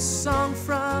 A song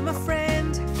from a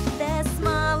friend. The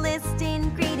smallest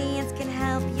ingredients can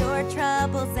help your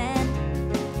troubles end.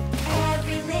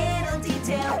 Every little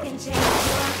detail can change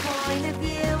your point of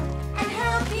view and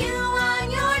help you on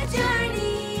your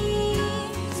journey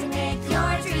to make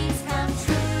your dreams come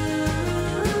true.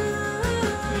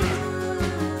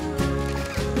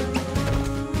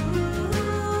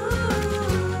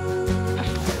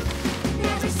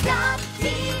 Never stop,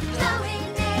 keep going,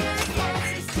 there's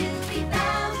answers to be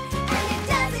found, and it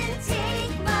doesn't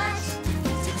take much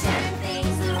to turn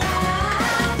things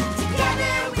around.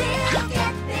 Together we'll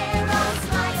get there, all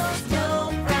smiles, no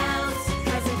frowns,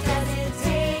 'cause it doesn't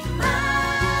take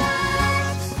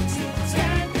much to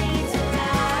turn things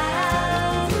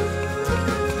around.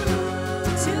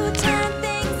 To turn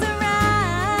things around.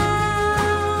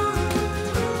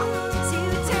 To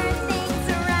turn things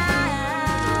around.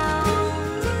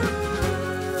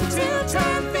 To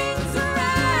turn things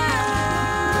around.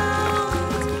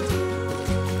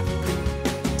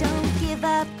 Don't give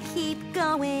up, keep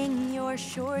going, you're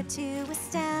sure to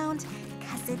astound,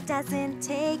 'cause it doesn't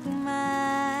take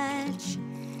much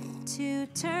to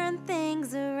turn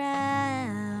things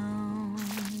around.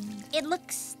 It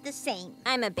looks the same.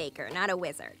 I'm a baker, not a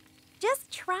wizard.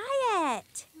 Just try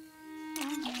it.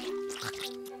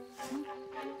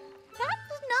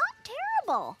 That's not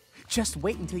terrible. Just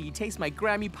wait until you taste my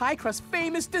Grammy Pie Crust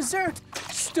famous dessert,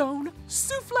 Stone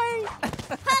Souffle.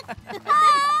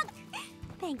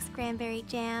 Thanks, Cranberry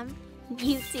Jam.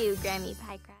 You too, Grammy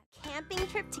Pie Crust. Camping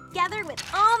trip together with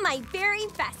all my berry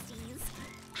besties.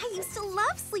 I used to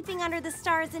love sleeping under the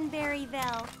stars in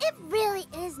Berryville. It really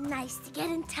is nice to get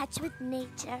in touch with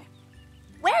nature.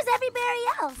 Where's everybody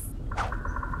else?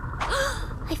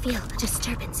 I feel a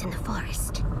disturbance in the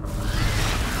forest.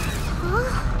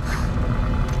 Huh?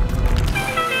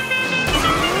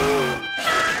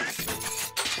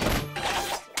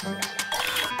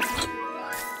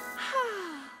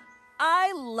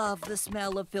 love the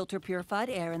smell of filter-purified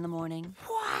air in the morning.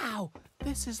 Wow!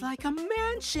 This is like a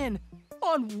mansion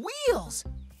on wheels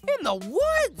in the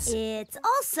woods. It's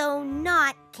also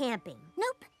not camping.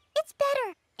 Nope, it's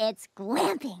better. It's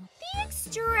glamping. The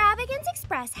Extravagance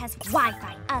Express has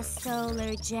Wi-Fi, a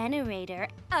solar generator,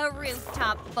 a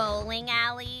rooftop bowling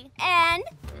alley, and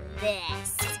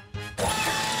this.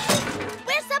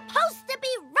 We're supposed to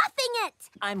be roughing it!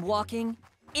 I'm walking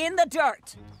in the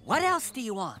dirt. What else do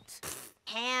you want?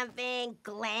 Camping,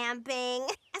 glamping.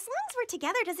 As long as we're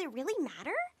together, does it really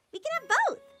matter? We can have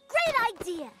both. Great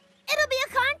idea! It'll be a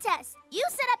contest. You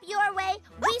set up your way,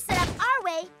 we set up our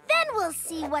way, then we'll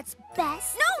see what's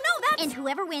best. No, that's... And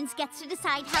whoever wins gets to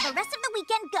decide how the rest of the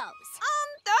weekend goes.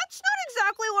 That's not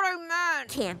exactly what I meant.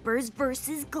 Campers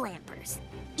versus glampers.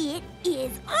 It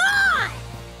is on!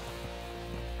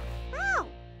 Oh,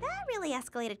 that really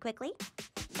escalated quickly.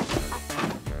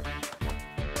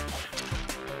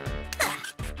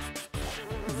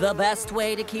 The best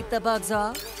way to keep the bugs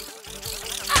off?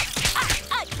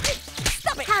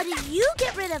 Stop it! How do you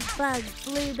get rid of bugs,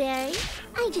 Blueberry?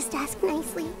 I just ask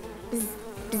nicely. Bzz,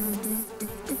 bzz, bzz,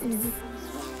 bzz, bzz.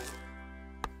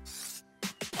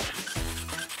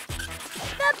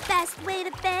 The best way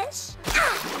to fish?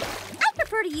 I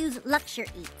prefer to use Luxure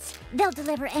Eats. They'll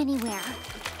deliver anywhere.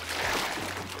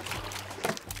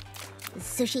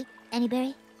 Sushi, any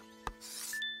berry?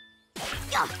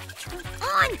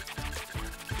 On!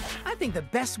 I think the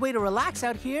best way to relax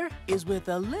out here is with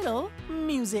a little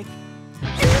music.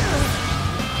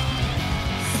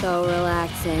 So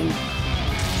relaxing.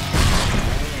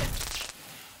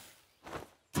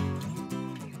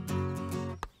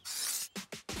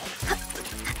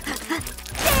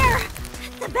 There!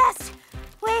 The best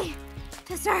way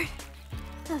to start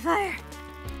the fire.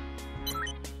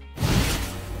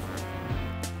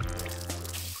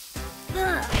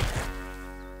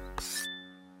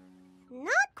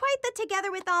 Not quite the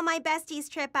together with all my besties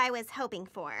trip I was hoping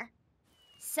for.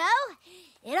 So,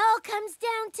 it all comes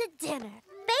down to dinner.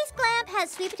 Base Glamp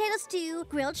has sweet potato stew,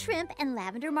 grilled shrimp, and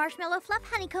lavender marshmallow fluff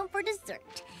honeycomb for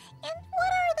dessert. And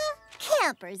what are the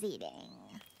campers eating?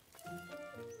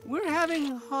 We're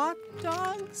having hot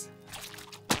dogs?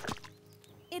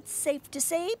 It's safe to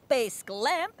say Base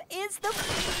Glamp is the...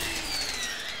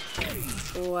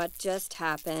 What just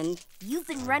happened? You've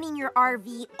been running your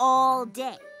RV all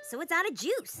day, so it's out of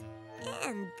juice.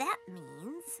 And that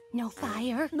means... No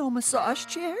fire, no massage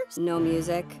chairs, no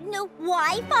music, no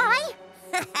Wi-Fi?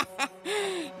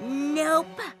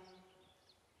 Nope.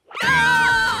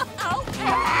 Oh!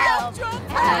 Ow!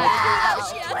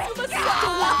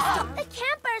 The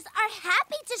campers are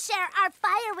happy to share our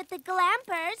fire with the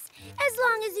glampers, as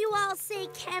long as you all say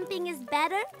camping is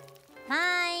better.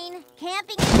 Fine,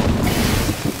 camping.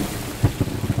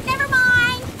 Never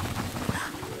mind.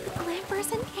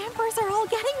 Glampers and campers are all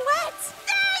getting wet.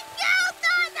 Thank you,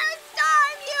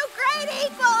 Thunderstorm, you great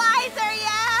equalizer,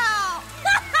 you!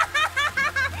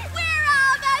 We're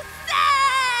all the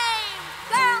same!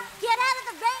 Girl, get out of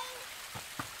the rain!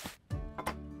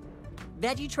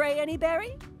 Veggie tray, any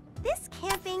berry? This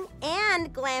camping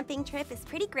and glamping trip is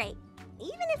pretty great,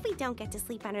 even if we don't get to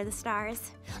sleep under the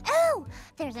stars. Oh,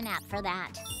 there's an app for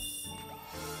that.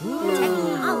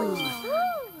 Technology.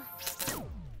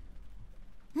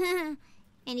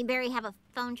 Any berry have a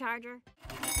phone charger?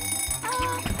 I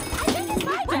think it's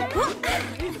my turn.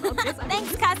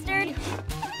 Thanks, Custard.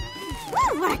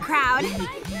 Woo, what a crowd.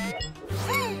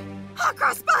 Hot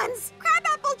cross buns!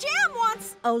 Crabapple jam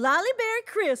wants... O'Lolly Berry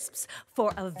Crisps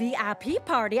for a VIP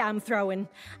party I'm throwing.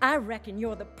 I reckon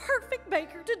you're the perfect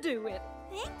baker to do it.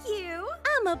 Thank you.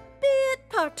 I'm a bit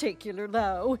particular,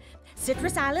 though.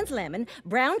 Citrus Islands lemon,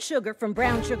 brown sugar from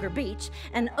Brown Sugar Beach,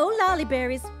 and O'Lolly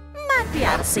berries might be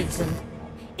out of season.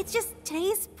 It's just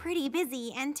today's pretty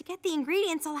busy, and to get the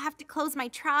ingredients, I'll have to close my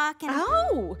truck and...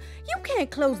 Oh, you can't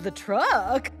close the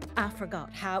truck. I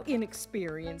forgot how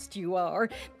inexperienced you are.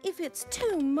 If it's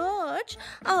too much,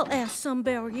 I'll ask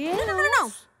somebody else.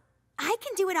 No. I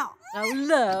can do it all. Oh,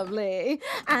 lovely.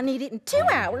 I need it in 2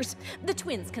 hours. The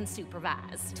twins can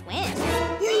supervise. Twins?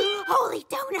 Holy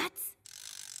donuts!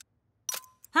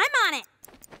 I'm on it.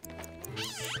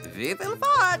 We will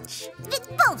watch. With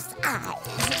both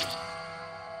eyes.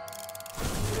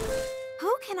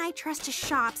 Who can I trust to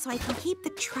shop so I can keep the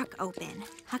truck open?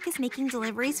 Huck is making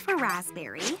deliveries for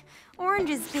Raspberry. Orange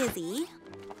is busy.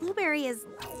 Blueberry is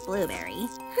Blueberry.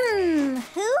 Who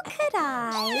could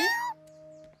I...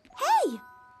 Hey,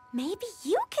 maybe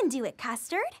you can do it,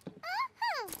 Custard.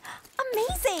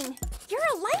 Amazing! You're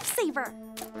a lifesaver.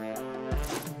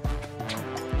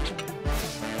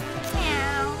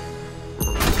 Meow.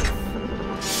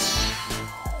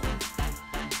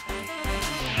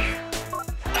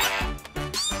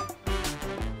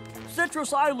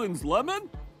 Citrus Islands, Lemon?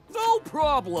 No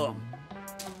problem.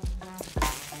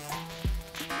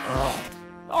 Ugh,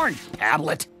 orange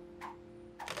tablet.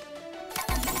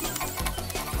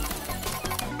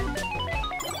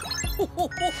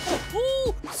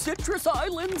 Citrus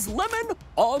Islands, Lemon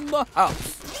on the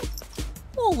house.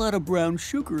 Won't add a brown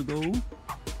sugar, though.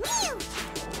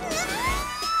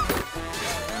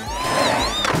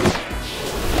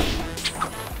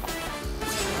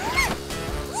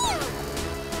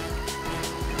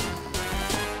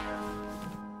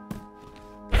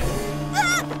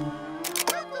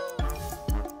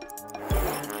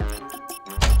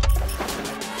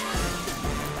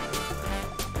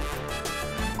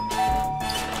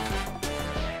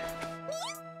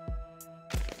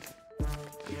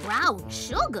 Brown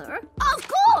sugar? Of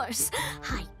course!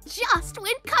 I just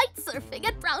went kite surfing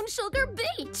at Brown Sugar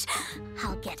Beach.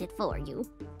 I'll get it for you.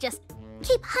 Just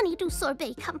keep Honeydew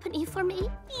Sorbet company for me.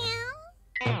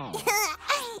 One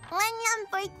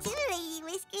for two, Lady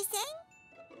Whiskerson.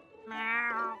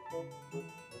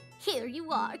 Here you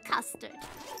are, Custard.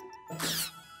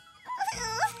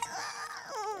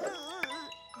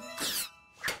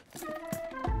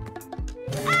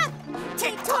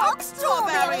 TikTok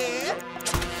Strawberry!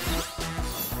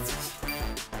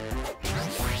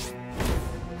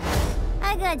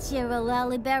 I got your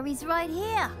lolly berries right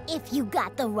here, if you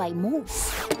got the right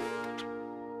moves.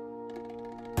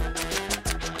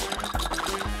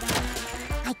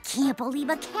 I can't believe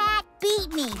a cat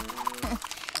beat me.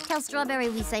 Tell Strawberry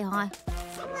we say hi.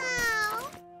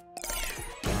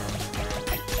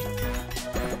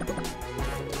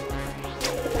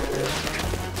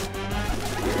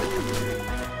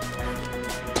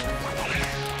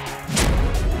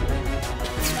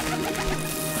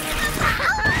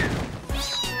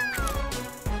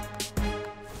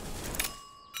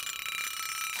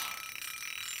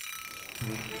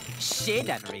 She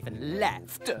never even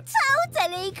left.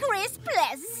 Totally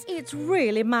Crispless. It's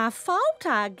really my fault,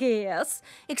 I guess.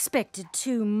 Expected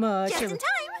too much. Just in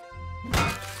time.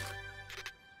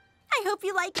 I hope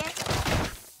you like it.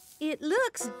 It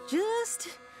looks just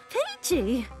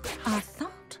peachy. I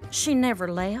thought she never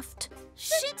left.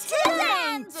 She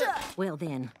didn't! Well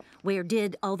then, where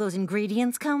did all those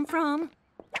ingredients come from?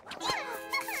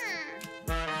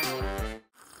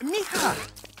 Mija!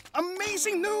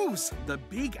 Amazing news! The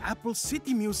Big Apple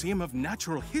City Museum of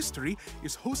Natural History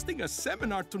is hosting a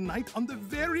seminar tonight on the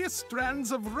various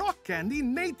strands of rock candy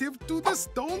native to the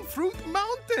Stone Fruit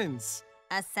Mountains.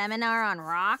 A seminar on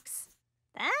rocks?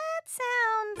 That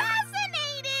sounds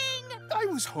fascinating! I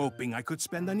was hoping I could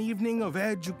spend an evening of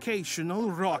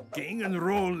educational rocking and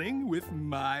rolling with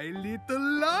my little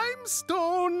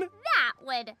limestone. That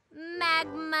would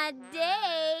magma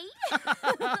day.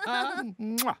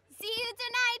 Mwah. See you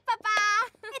tonight, Papa.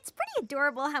 It's pretty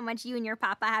adorable how much you and your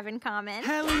papa have in common.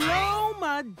 Hello,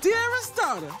 my dearest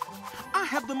daughter. I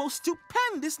have the most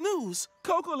stupendous news.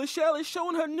 Coco Lachelle is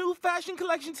showing her new fashion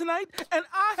collection tonight, and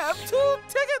I have 2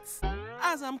 tickets.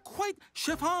 As I'm quite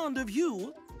fond of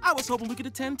you, I was hoping we could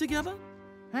attend together.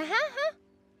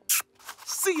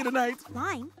 See you tonight.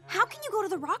 Lime, how can you go to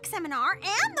the rock seminar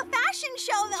and the fashion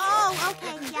show? Oh,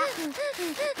 okay, yeah.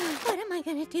 What am I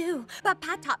gonna do?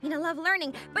 Papa taught me to love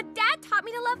learning, but Dad taught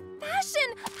me to love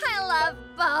fashion. I love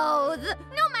both.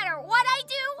 No matter what I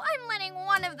do, I'm letting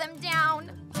one of them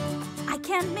down. I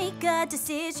can't make a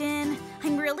decision.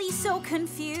 I'm really so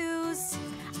confused.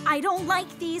 I don't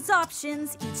like these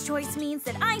options. Each choice means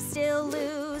that I still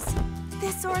lose.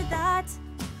 This or that,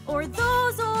 or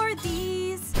those or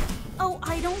these. Oh,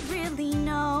 I don't really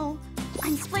know.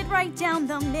 I'm split right down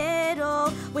the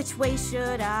middle. Which way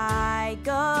should I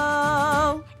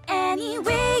go? Any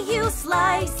way you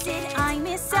slice it, I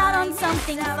miss out on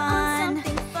something fun.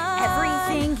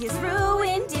 Everything is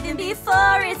ruined even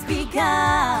before it's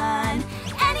begun.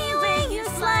 Any way you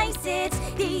slice it,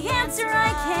 the answer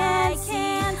I can't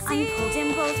see. I'm pulled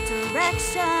in both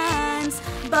directions,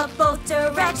 but both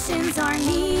directions are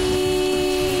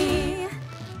me.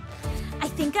 I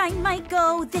think I might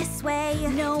go this way.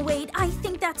 No, wait, I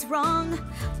think that's wrong.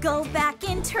 Go back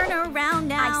and turn around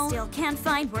now. I still can't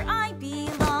find where I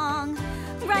belong.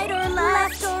 Right or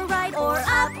left or right or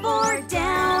up or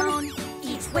down.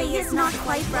 Each way is not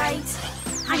quite right.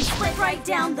 I'm split right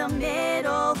down the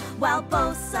middle while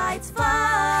both sides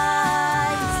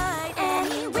fight.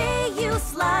 Any way you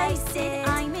slice it,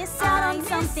 I miss out on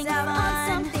something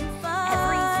fun.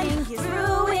 Everything is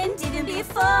ruined even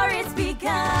before it's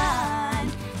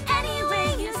begun. Any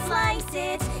way you slice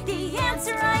it, the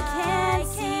answer I can't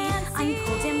see. I'm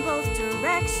pulled in both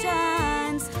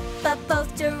directions, but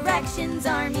both directions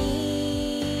are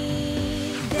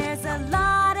me. There's a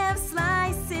lot of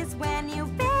slices when you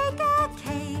bake a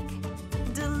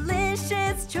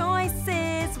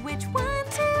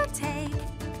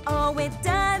It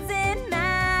doesn't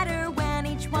matter when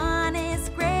each one is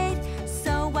great.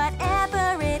 So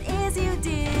whatever it is you do,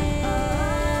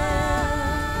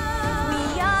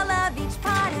 we all love each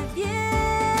part of you.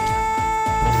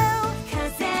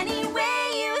 'Cause any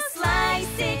way you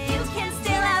slice it, you can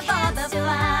still have all the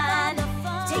fun.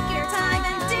 Take your time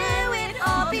and do it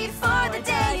all before the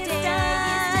day is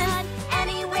done.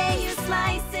 Any way you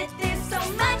slice it, there's so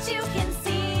much you can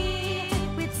see.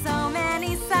 With so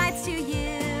many sides to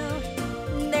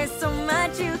you, there's so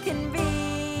much you can be.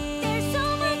 There's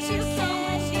so much you can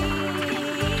be.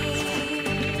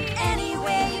 Any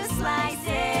way you slice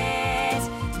it,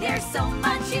 there's so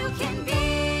much you can be.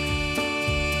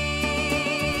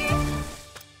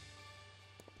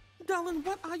 Darling,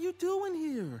 what are you doing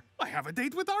here? I have a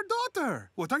date with our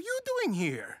daughter. What are you doing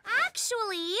here?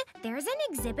 Actually, there's an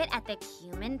exhibit at the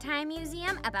Human Time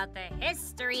Museum about the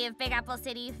history of Big Apple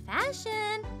City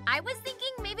fashion. I was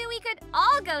thinking maybe we could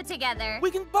all go together.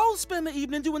 We can both spend the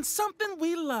evening doing something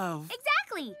we love.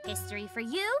 Exactly. History for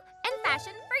you and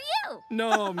fashion for you.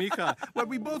 No, Mika. What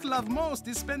we both love most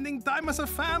is spending time as a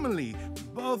family.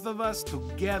 Both of us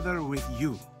together with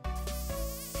you.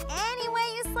 Any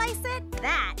way you slice it,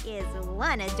 that is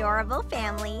one adorable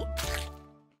family.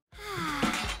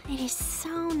 It is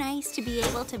so nice to be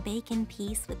able to bake in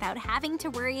peace without having to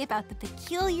worry about the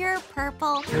peculiar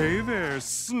purple... Hey there,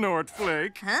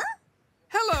 Snortflake. Huh?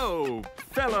 Hello,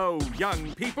 fellow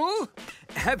young people.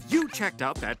 Have you checked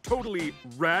out that totally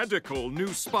radical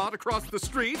new spot across the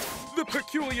street? The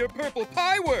Peculiar Purple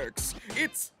Pie Works.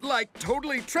 It's like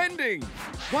totally trending.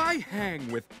 Why hang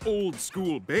with old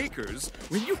school bakers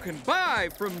when you can buy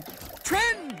from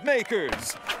trend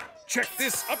makers? Check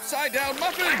this upside down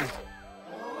muffin.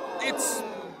 It's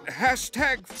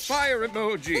hashtag fire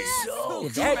emoji. So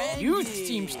that youth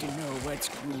seems to know what's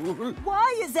cool.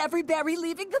 Why is every berry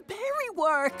leaving the Berry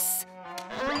Works?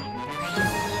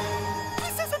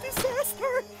 This is a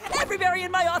disaster! Every berry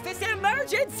in my office,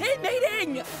 emergency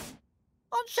meeting!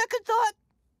 On second thought,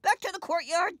 back to the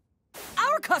courtyard.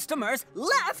 Our customers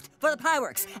left for the Pie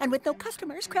Works, and with no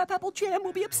customers, Crabapple Jam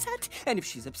will be upset. And if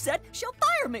she's upset, she'll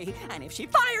fire me. And if she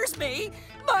fires me,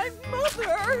 my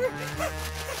mother...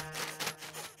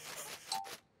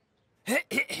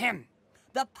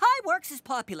 The Pie Works is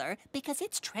popular because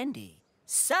it's trendy.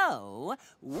 So,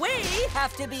 we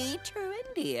have to be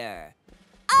trendier.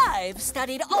 I've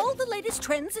studied all the latest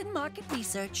trends in market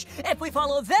research. If we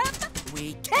follow them,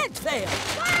 we can't fail.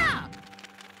 Ah!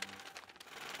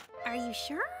 Are you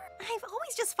sure? I've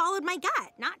always just followed my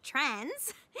gut, not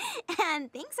trends.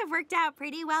 And things have worked out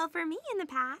pretty well for me in the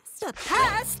past. The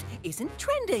past isn't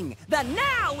trending. The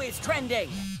now is trending.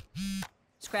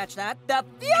 Scratch that. The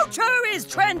future is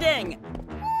trending.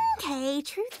 Okay,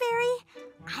 Truth Fairy,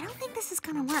 I don't think this is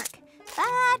gonna work.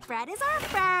 But Fred is our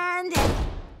friend. And...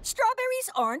 Strawberries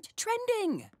aren't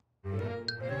trending.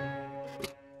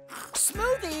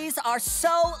 Smoothies are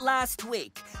so last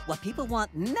week. What people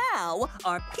want now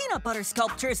are peanut butter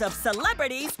sculptures of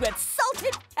celebrities with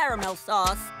salted caramel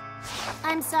sauce.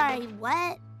 I'm sorry,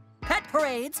 what? Pet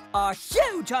parades are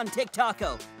huge on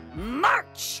TikTok-o.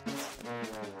 March!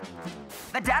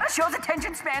 The data shows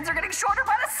attention spans are getting shorter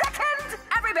by the second.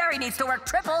 Every berry needs to work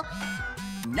triple.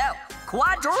 No,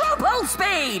 quadruple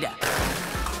speed.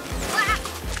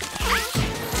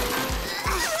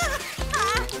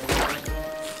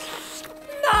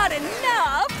 Not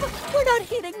enough! We're not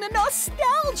hitting the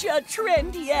nostalgia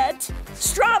trend yet.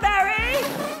 Strawberry!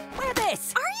 Wear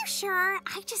this. Are you sure?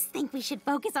 I just think we should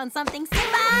focus on something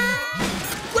simple.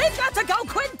 We've got to go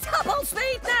quintuple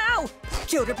speed now!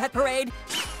 Cuter Pet Parade.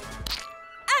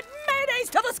 Add mayonnaise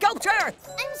to the sculpture!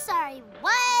 I'm sorry,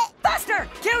 what? Faster!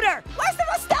 Cuter! Where's the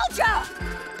nostalgia?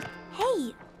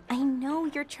 Hey, I know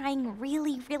you're trying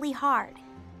really, really hard,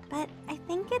 but I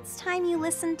think it's time you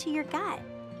listen to your gut.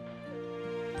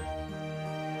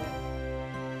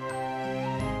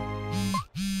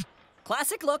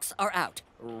 Classic looks are out.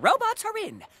 Robots are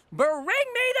in. Bring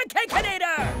me the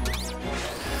Cakeinator!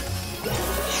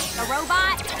 A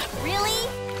robot? Really?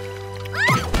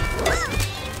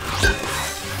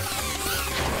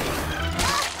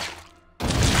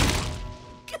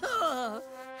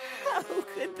 How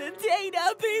could the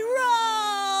data be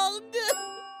wrong?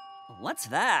 What's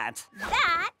that?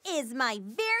 That is my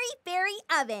very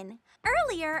oven.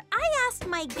 Earlier, I asked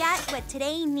my gut what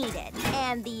today needed,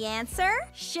 and the answer,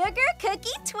 sugar cookie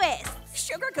twists.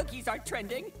 Sugar cookies aren't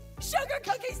trending. Sugar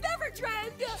cookies never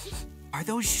trend. Are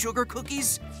those sugar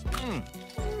cookies?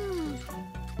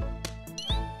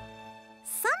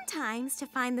 Sometimes to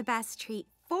find the best treat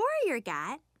for your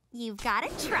gut, you've got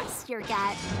to trust your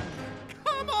gut.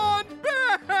 Come on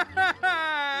back!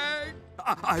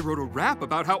 I wrote a rap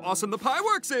about how awesome the pie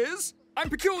works is. I'm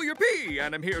Peculiar P,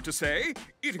 and I'm here to say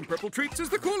eating purple treats is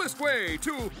the coolest way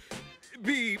to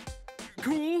be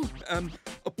cool.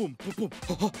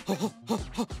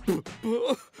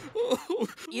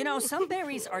 You know, some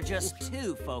berries are just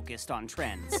too focused on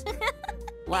trends.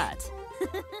 What?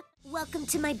 Welcome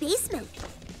to my basement.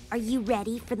 Are you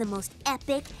ready for the most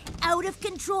epic,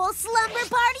 out-of-control slumber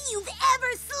party you've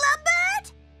ever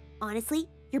slumbered? Honestly,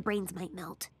 your brains might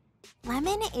melt.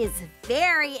 Lemon is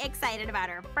very excited about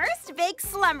her first big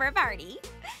slumber party.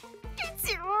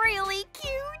 It's really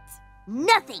cute.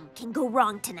 Nothing can go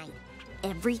wrong tonight.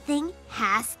 Everything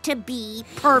has to be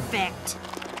perfect.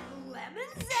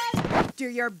 Do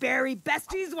your berry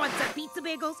besties want some pizza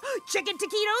bagels, chicken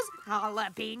taquitos,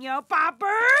 jalapeno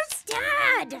poppers?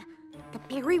 Dad! The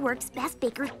Berry Works best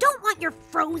bakers don't want your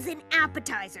frozen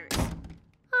appetizers.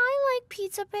 I like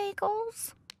pizza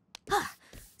bagels.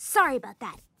 Sorry about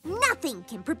that. Nothing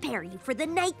can prepare you for the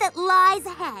night that lies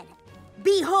ahead.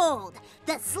 Behold,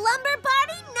 the Slumber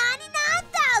Party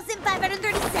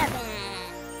 99,537.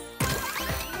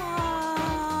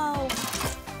 Whoa.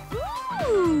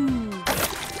 Ooh.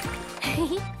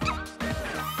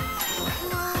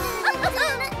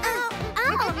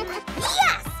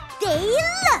 Yes! They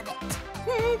love it!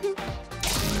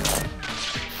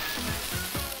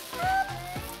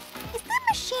 Is that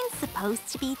machine supposed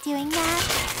to be doing that?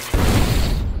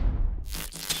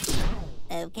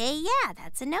 Okay, yeah,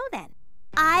 that's a no then.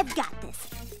 I've got this.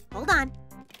 Hold on.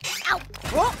 Ow!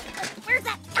 Oh! Where's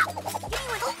that? Ow!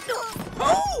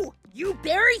 Oh! You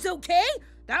berries okay?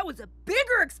 That was a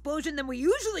bigger explosion than we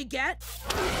usually get.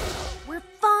 We're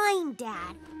fine,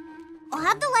 Dad. I'll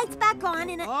have the lights back on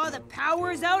in a... Oh, the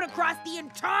power's out across the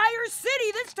entire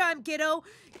city this time, kiddo.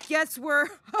 Guess we're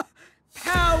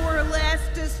powerless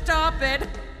to stop it.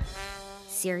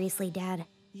 Seriously, Dad?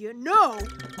 You know,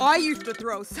 I used to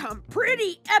throw some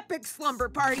pretty epic slumber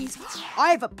parties. I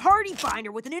have a party finder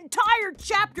with an entire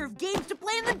chapter of games to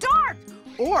play in the dark.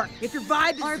 Or, if your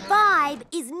vibe is... Our vibe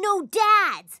is no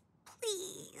dads.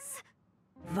 Please.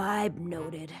 Vibe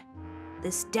noted.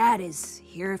 This dad is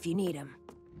here if you need him.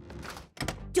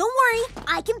 Don't worry,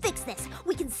 I can fix this.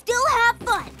 We can still have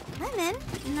fun. Lemon,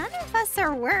 none of us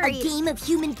are worried. A game of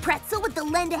human pretzel with the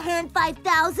Lend a Hand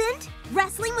 5000?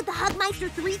 Wrestling with the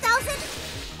Hugmeister 3000?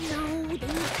 No, they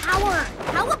need power.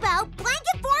 How about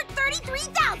Blanket Fort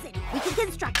 33,000? We can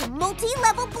construct a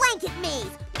multi-level blanket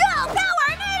maze. No power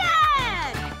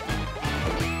needed!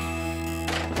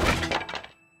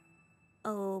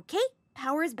 Okay,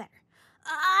 power is better.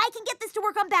 I can get this to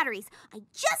work on batteries. I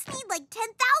just need like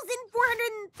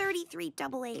 10,433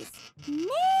 AA's. Maybe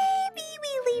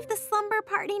we leave the slumber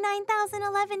party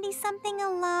 9,011 something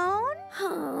alone?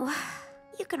 Oh,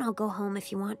 you can all go home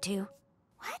if you want to.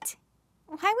 What?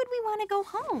 Why would we want to go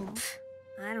home?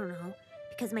 I don't know.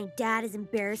 Because my dad is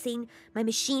embarrassing, my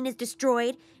machine is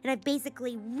destroyed, and I've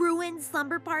basically ruined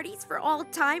slumber parties for all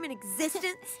time in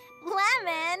existence.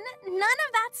 Lemon, none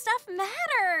of that stuff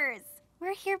matters.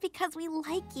 We're here because we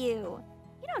like you.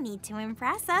 You don't need to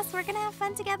impress us. We're gonna have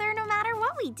fun together no matter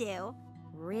what we do.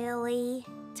 Really?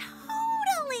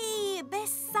 Totally!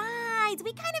 Besides,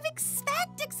 we kind of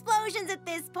expect explosions at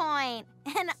this point.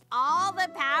 And all the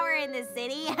power in the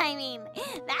city, I mean,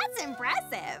 that's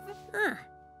impressive. Huh.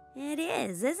 It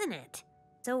is, isn't it?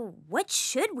 So what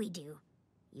should we do?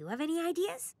 You have any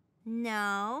ideas?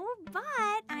 No,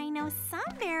 but I know some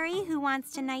berry who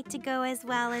wants tonight to go as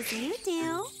well as you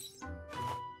do.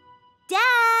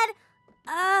 Dad!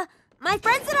 My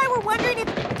friends and I were wondering if...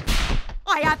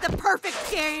 I have the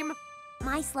perfect game!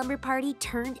 My slumber party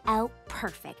turned out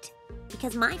perfect.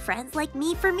 Because my friends like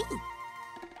me for me.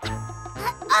 You're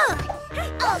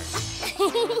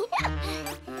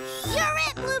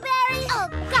it, Blueberry! Oh,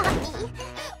 got me!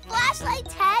 Flashlight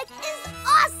tag is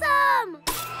awesome!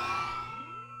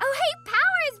 Oh, hey,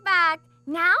 Power's back!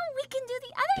 Now we can do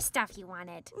the other stuff you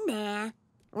wanted. Nah,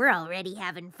 we're already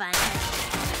having fun.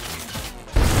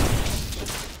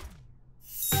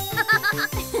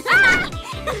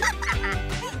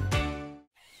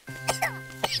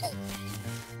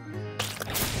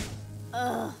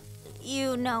 Ugh,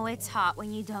 you know it's hot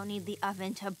when you don't need the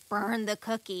oven to burn the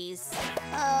cookies.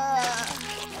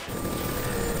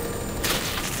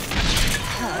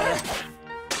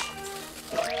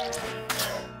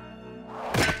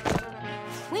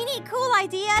 We need cool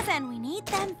ideas and we need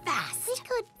them fast. We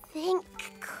could think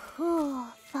cool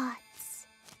thoughts.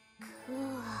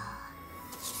 Cool.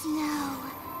 Snow.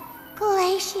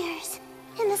 Glaciers.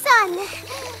 In the sun.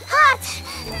 Hot.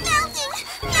 Melting.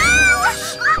 No!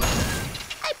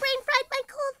 I brain fried my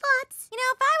cool thoughts. You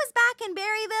know, if I was back in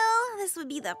Berryville, this would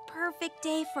be the perfect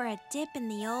day for a dip in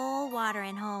the old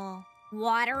watering hole.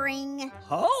 Watering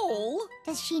hole?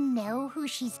 Does she know who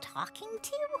she's talking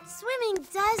to? Swimming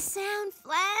does sound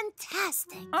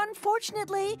fantastic.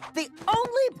 Unfortunately, the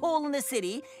only pool in the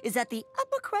city is at the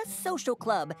Upper Crust Social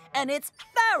Club, and it's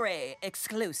very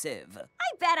exclusive.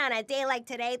 I bet on a day like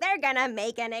today, they're gonna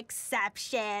make an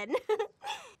exception.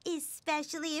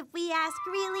 Especially if we ask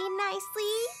really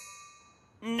nicely.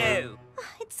 No.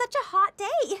 It's such a hot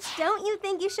day. Don't you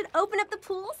think you should open up the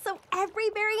pool so every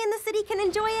berry in the city can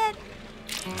enjoy it?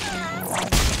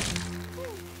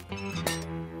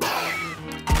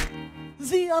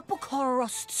 The Upper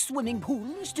Crust swimming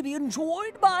pool is to be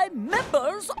enjoyed by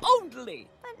members only.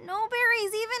 But no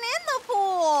berries even in the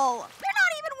pool. They're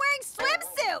not even wearing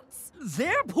swimsuits.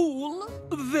 Their pool,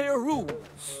 their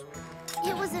rules.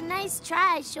 It was a nice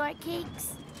try,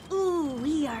 Shortcakes. Ooh,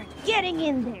 we are getting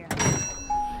in there.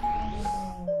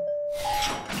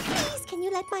 Please, can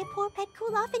you let my poor pet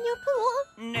cool off in your pool?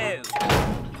 No.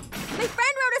 My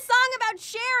friend wrote a song about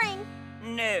sharing.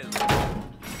 No.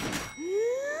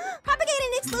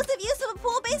 Propagating exclusive use of a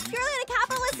pool based purely on a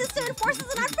capitalist system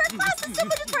enforces an unfair class system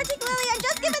which is particularly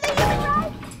unjust given the human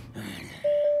rights.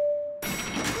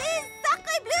 Les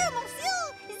sacre bleu, monsieur!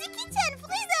 The kitchen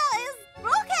freezer is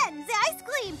broken! The ice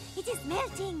cream, it is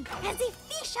melting, and the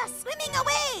fish are swimming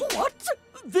away! What?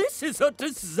 This is a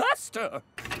disaster!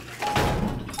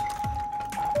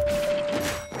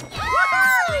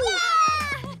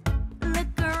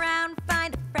 Look around,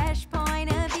 find a fresh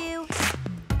point of view.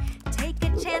 Take a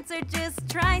chance or just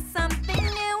try something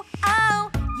new. Oh,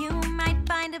 you might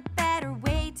find a better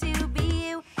way to be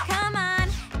you. Come on,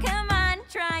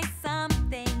 try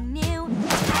something new.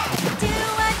 Do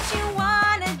what you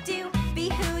wanna do, be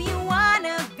who you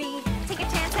wanna be. Take a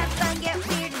chance, have fun, get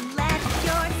weird, and let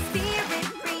your spirit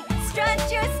free. Strut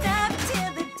your stuff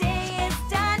till the day is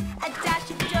done. A dash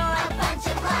of joy, a bunch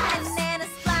of fun, and then a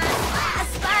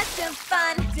splash of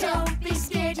fun. Don't be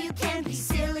scared, you can be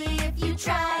silly if you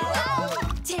try.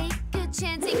 Take a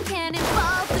chance and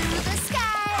cannonball through the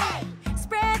sky.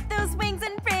 Spread those wings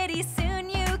and pretty soon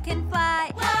you can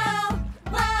fly. Whoa,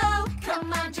 whoa,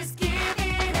 come on, just give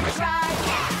it a try.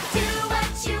 Do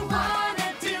what you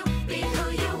wanna do, be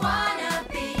who you wanna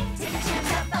be. Take a chance,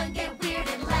 have fun, get weird,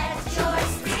 and let your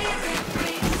spirit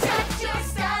free. Touch your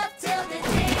stuff till the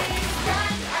day is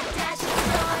done. A dash of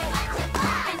joy,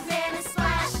 and then a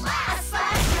splash of fun.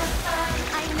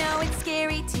 I know it's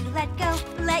scary to let go,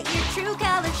 let your true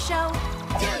colors show.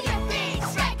 Do your thing,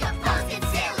 strike a pose, get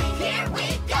silly, here we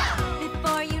go.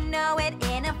 Before you know it,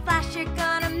 in a flash you're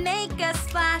gonna make a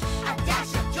splash. A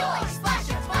dash of joy, splash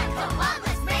of fun, come on,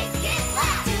 let's make it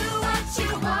laugh. Do what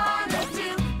you wanna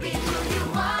do, be who you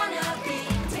wanna be.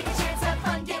 Take a chance, have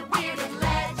fun, get weird, and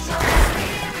let your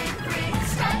spirit free.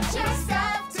 Stretch your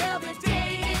stuff till the day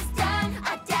is done.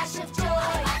 A dash of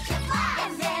joy,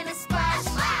 and then a splash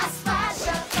of fun.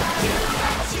 Do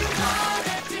what you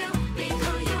wanna do, be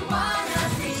who you wanna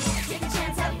be. Take a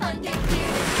chance, have fun, get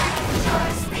weird, and let your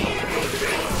spirit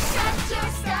free. Stretch your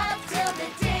stuff till the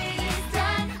day is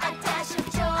done. A dash of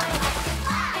joy,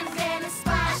 and then a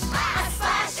splash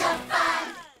of fun.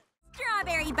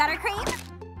 Strawberry buttercream,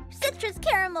 Citrus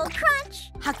caramel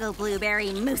crunch, Huckle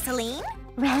blueberry mousseline,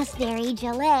 raspberry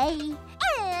gelée,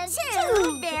 and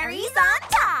two berries on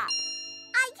top.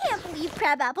 I can't believe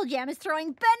Crabapple Jam is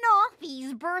throwing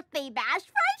Banoffee's birthday bash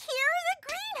right here in the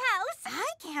greenhouse. I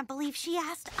can't believe she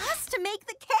asked us to make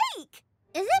the cake.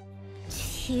 Is it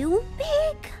too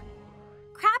big?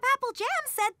 Crabapple Jam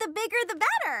said the bigger the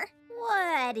better.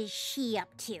 What is she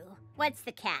up to? What's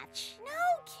the catch?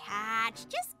 No catch,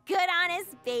 just good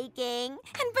honest baking.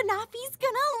 And Banoffee's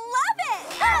gonna love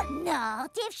it.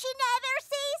 Not if she never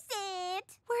sees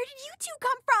it. Where did you two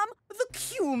come from? The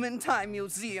Cumin Time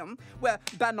Museum, where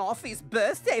Banoffee's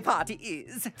birthday party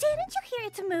is. Didn't you hear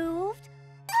it's moved?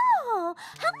 Oh,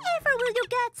 however will you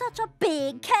get such a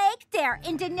big cake there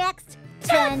in the next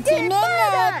 20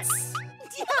 minutes?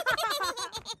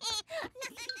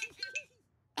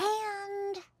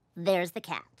 And there's the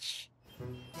catch.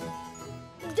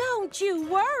 Don't you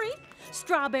worry.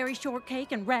 Strawberry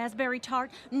Shortcake and Raspberry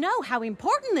Tart know how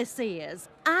important this is.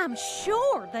 I'm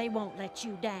sure they won't let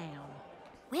you down.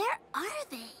 Where are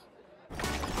they?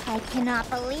 I cannot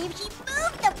believe she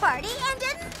moved the party and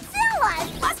didn't tell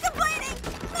us. Less complaining,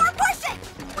 more pushing.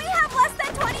 We have less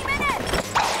than 20 minutes.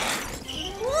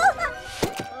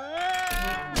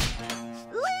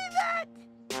 Leave it.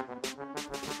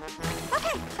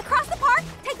 Okay, across the park,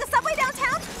 take the subway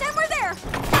downtown, then we're there.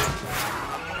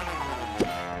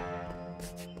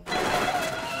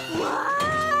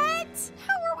 What?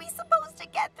 How are we supposed to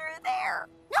get through there?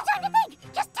 No time to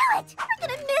think. Just do it.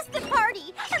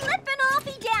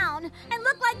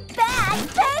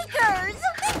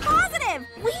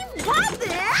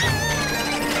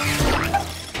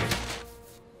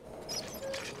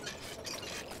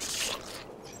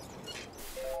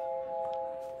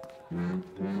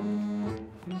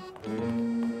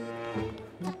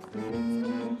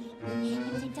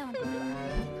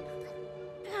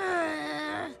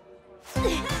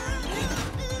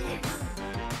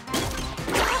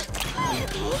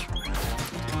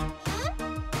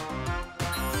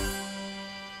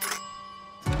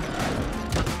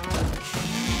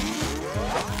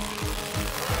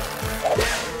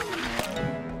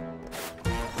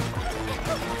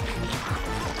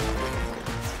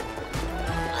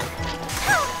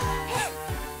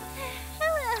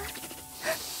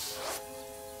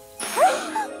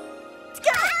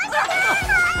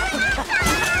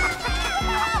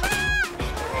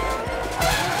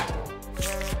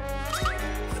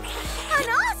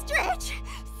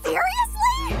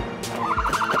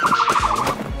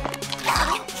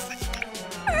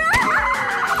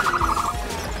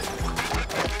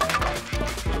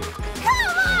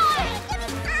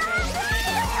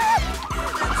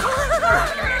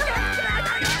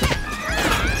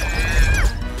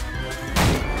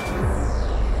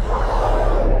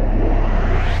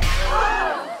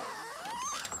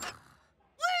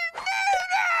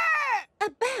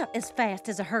 as fast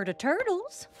as a herd of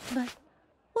turtles. But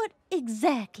what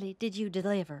exactly did you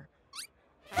deliver?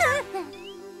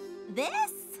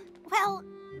 This? Well,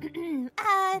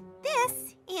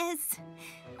 this is,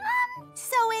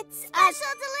 so it's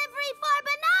Special delivery for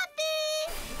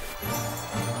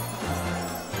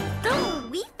Banoffee!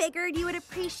 We figured you would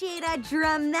appreciate a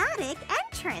dramatic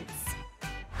entrance.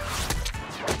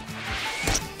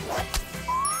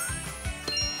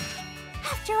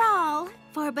 After all,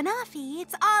 for Banoffee,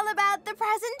 it's all about the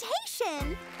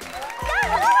presentation.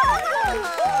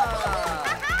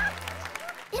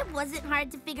 It wasn't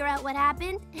hard to figure out what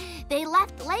happened. They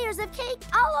left layers of cake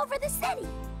all over the city.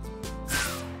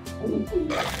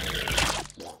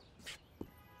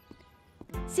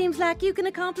 Seems like you can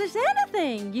accomplish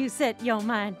anything you set your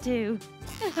mind to.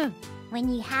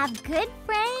 When you have good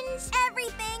friends,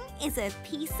 everything is a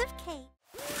piece of cake.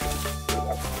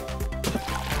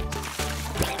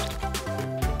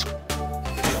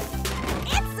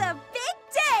 It's a big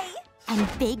day!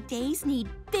 And big days need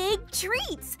big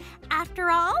treats. After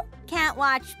all, can't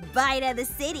watch Bite of the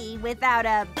City without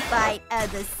a Bite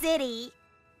of the City.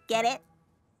 Get it?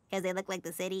 Because they look like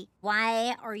the city.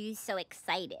 Why are you so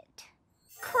excited?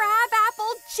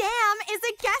 Crabapple Jam is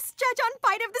a guest judge on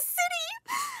Bite of the City.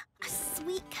 A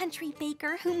sweet country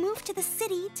baker who moved to the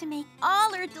city to make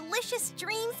all her delicious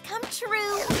dreams come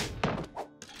true.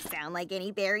 Sound like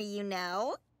any berry you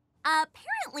know?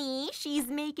 Apparently, she's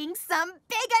making some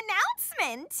big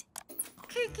announcement.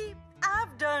 Kiki,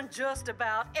 I've done just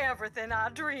about everything I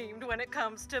dreamed when it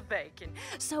comes to baking.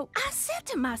 So I said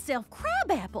to myself,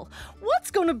 Crabapple,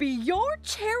 what's gonna be your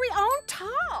cherry on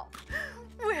top?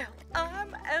 Well,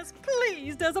 I'm as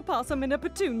pleased as a possum in a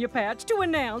petunia patch to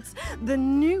announce the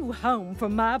new home for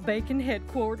my baking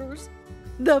headquarters,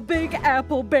 the Big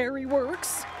Apple Berry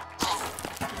Works.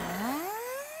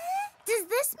 Does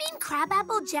this mean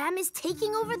Crabapple Jam is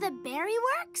taking over the Berry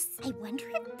Works? I wonder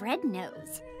if Bread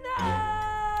knows.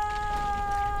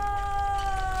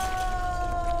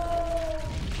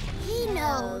 He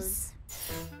knows.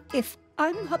 If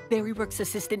I'm not Berryworks'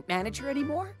 assistant manager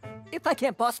anymore, if I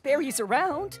can't boss berries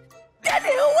around, then who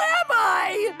am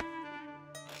I?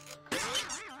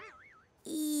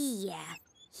 Yeah,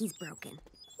 he's broken.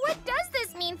 What does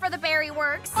this mean for the Berry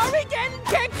Works? Are we getting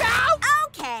kicked out?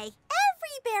 Okay,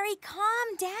 Everyberry,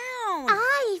 calm down.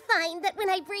 I find that when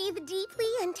I breathe deeply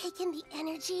and take in the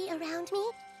energy around me,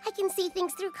 I can see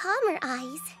things through calmer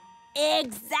eyes.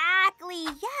 Exactly,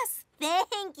 yes.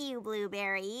 Thank you,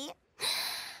 Blueberry.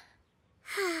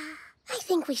 I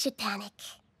think we should panic.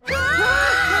 Everyberry,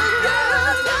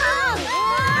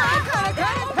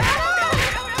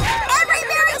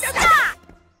 stop!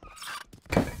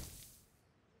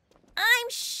 I'm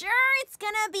sure it's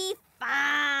gonna be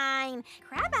fine.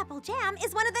 Crabapple Jam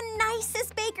is one of the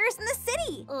nicest bakers in the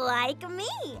city, like me.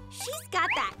 She's got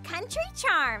that country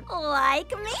charm,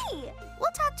 like me.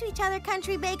 We'll talk to each other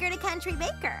country baker to country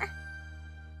baker.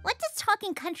 What does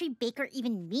talking country baker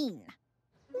even mean?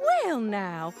 Well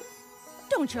now,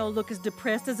 don't y'all look as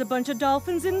depressed as a bunch of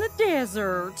dolphins in the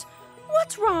desert.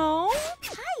 What's wrong?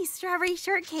 Hi, Strawberry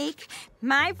Shortcake.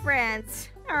 My friends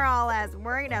are all as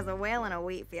worried as a whale in a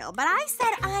wheat field, but I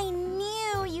said I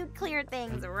knew you'd clear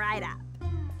things right up.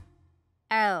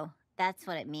 Oh, that's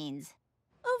what it means.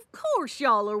 Of course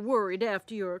y'all are worried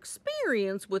after your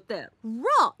experience with that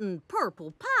rotten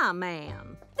purple pie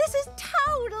man. This is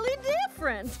totally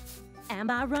different. Am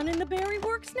I running the Berry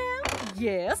Works now?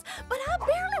 Yes, but I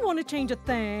barely want to change a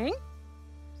thing.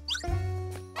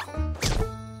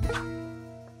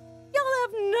 Y'all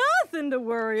have nothing to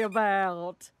worry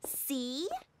about. See?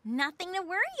 Nothing to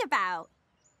worry about.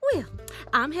 Well,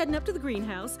 I'm heading up to the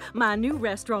greenhouse, my new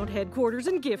restaurant headquarters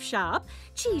and gift shop.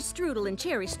 Cheese strudel and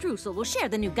cherry streusel will share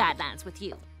the new guidelines with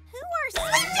you. Who are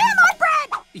sweet jam on bread?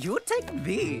 You take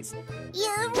these.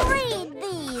 You read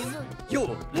these.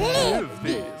 You live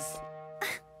these.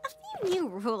 New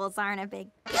rules aren't a big...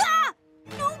 Ah!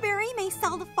 Blueberry may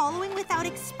sell the following without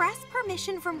express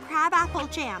permission from Crabapple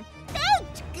Jam.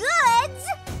 Baked goods?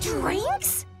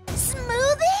 Drinks?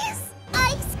 Smoothies?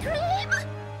 Ice cream?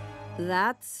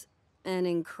 That's an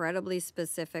incredibly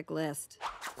specific list.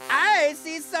 I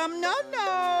see some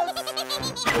no-nos.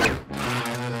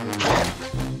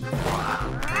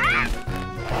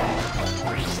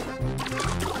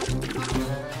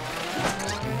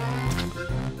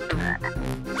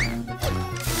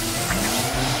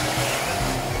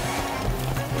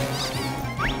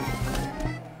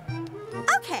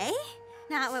 Okay,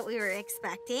 not what we were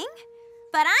expecting,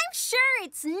 but I'm sure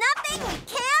it's nothing we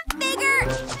can't figure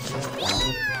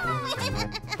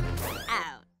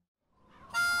out.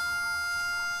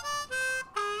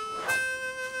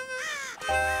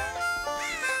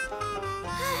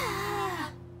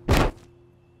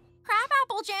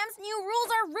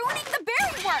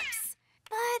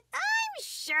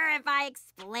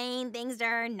 explain things to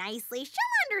her nicely,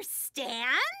 she'll understand.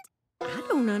 I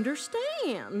don't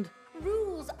understand.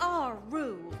 Rules are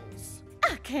rules.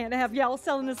 I can't have y'all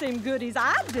selling the same goodies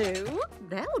I do.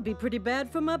 That would be pretty bad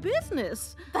for my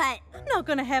business. But I'm not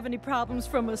gonna have any problems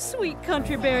from a sweet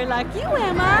country berry like you,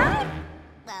 am I?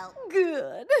 Well,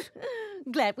 good.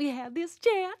 Glad we had this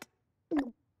chat.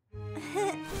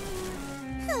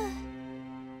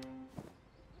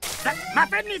 That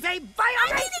muffin is a violation!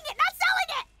 I'm eating it, not selling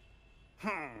it!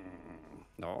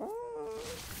 No.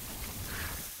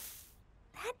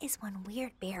 That is one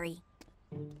weird berry.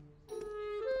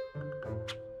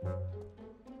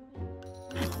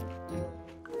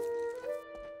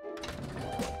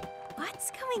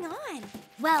 What's going on?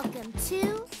 Welcome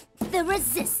to the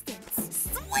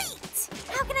Resistance. Sweet!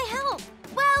 How can I help?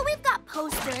 Well, we've got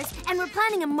posters, and we're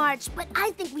planning a march, but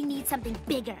I think we need something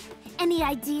bigger. Any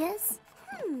ideas?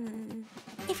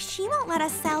 If she won't let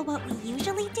us sell what we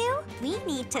usually do, we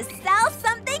need to sell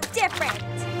something different.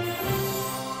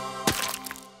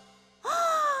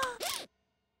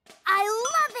 I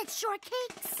love it,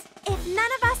 Shortcakes! If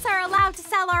none of us are allowed to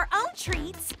sell our own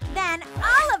treats, then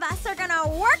all of us are gonna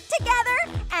work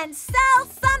together and sell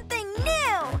something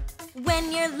new.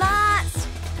 When you're lost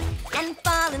and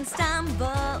fall and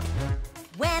stumble,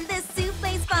 when the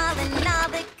souffle's fall and all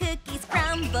the cookies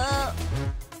crumble,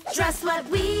 trust what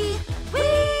we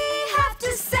have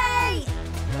to say.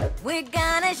 We're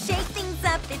gonna shake things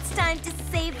up, it's time to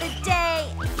save the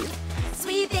day.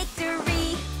 Sweet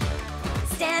victory,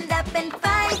 stand up and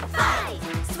fight, fight.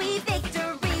 Sweet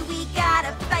victory, we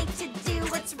gotta fight to do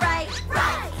what's right,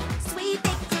 right. Sweet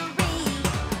victory,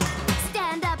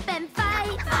 stand up and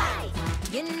fight, fight.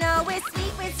 You know we're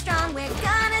sweet, we're strong, we're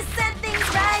gonna set things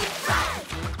right,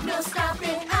 right. No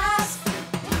stopping us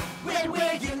when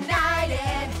we're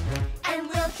united, and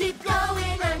we'll keep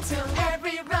going until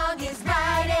every wrong is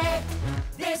righted.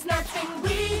 There's nothing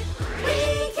we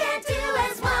can't do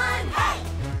as one. Hey!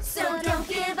 So don't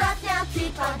give up now,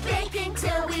 keep on thinking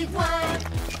till we've won.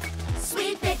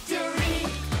 Sweet victory,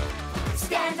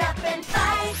 stand up and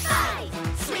fight, fight.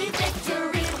 Sweet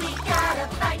victory, we gotta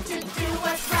fight to do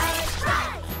what's right,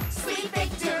 right. Sweet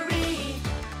victory,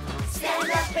 stand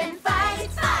up and fight,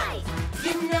 fight.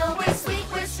 You know we're sweet,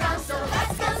 we're strong, so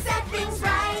let's go set things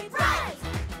right, right.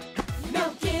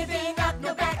 No giving up,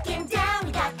 no backing down,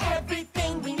 we got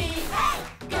everything we need. Hey!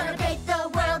 Gonna make the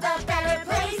world a better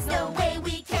place, no way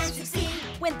we can succeed.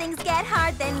 When things get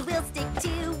hard, then we'll stick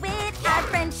to it. Our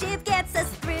friendship gets us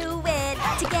through it.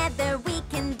 Together we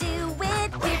can do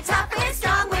it. We're tough, we're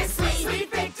strong, we're sweet.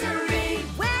 Sweet victory.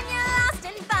 When you're lost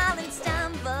and fall and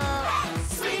stumble.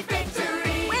 Sweet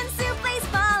victory. When souffles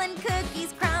fall and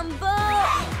cookies crumble.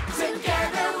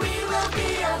 Together we will be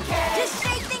okay. Just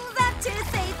shake things up to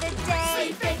save the day.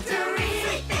 Sweet victory.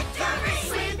 Sweet victory.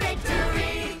 Sweet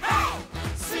victory. Hey!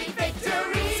 Sweet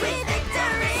victory. Sweet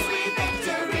victory. Sweet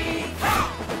victory. Hey!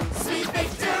 Sweet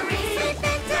victory. Sweet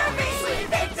victory. Sweet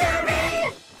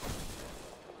victory.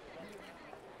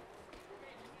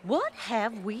 What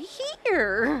have we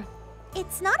here?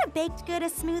 It's not a baked good, a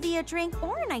smoothie, a drink,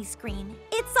 or an ice cream.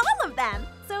 It's all of them.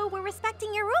 So we're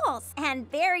respecting your rules. And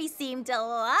Berry seemed to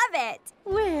love it.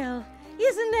 Well,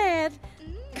 isn't that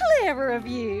clever of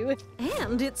you?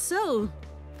 And it's so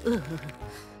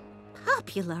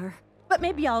popular. But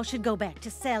maybe y'all should go back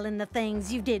to selling the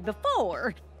things you did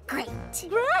before. Great.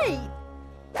 Great.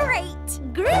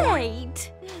 Great.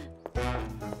 Great.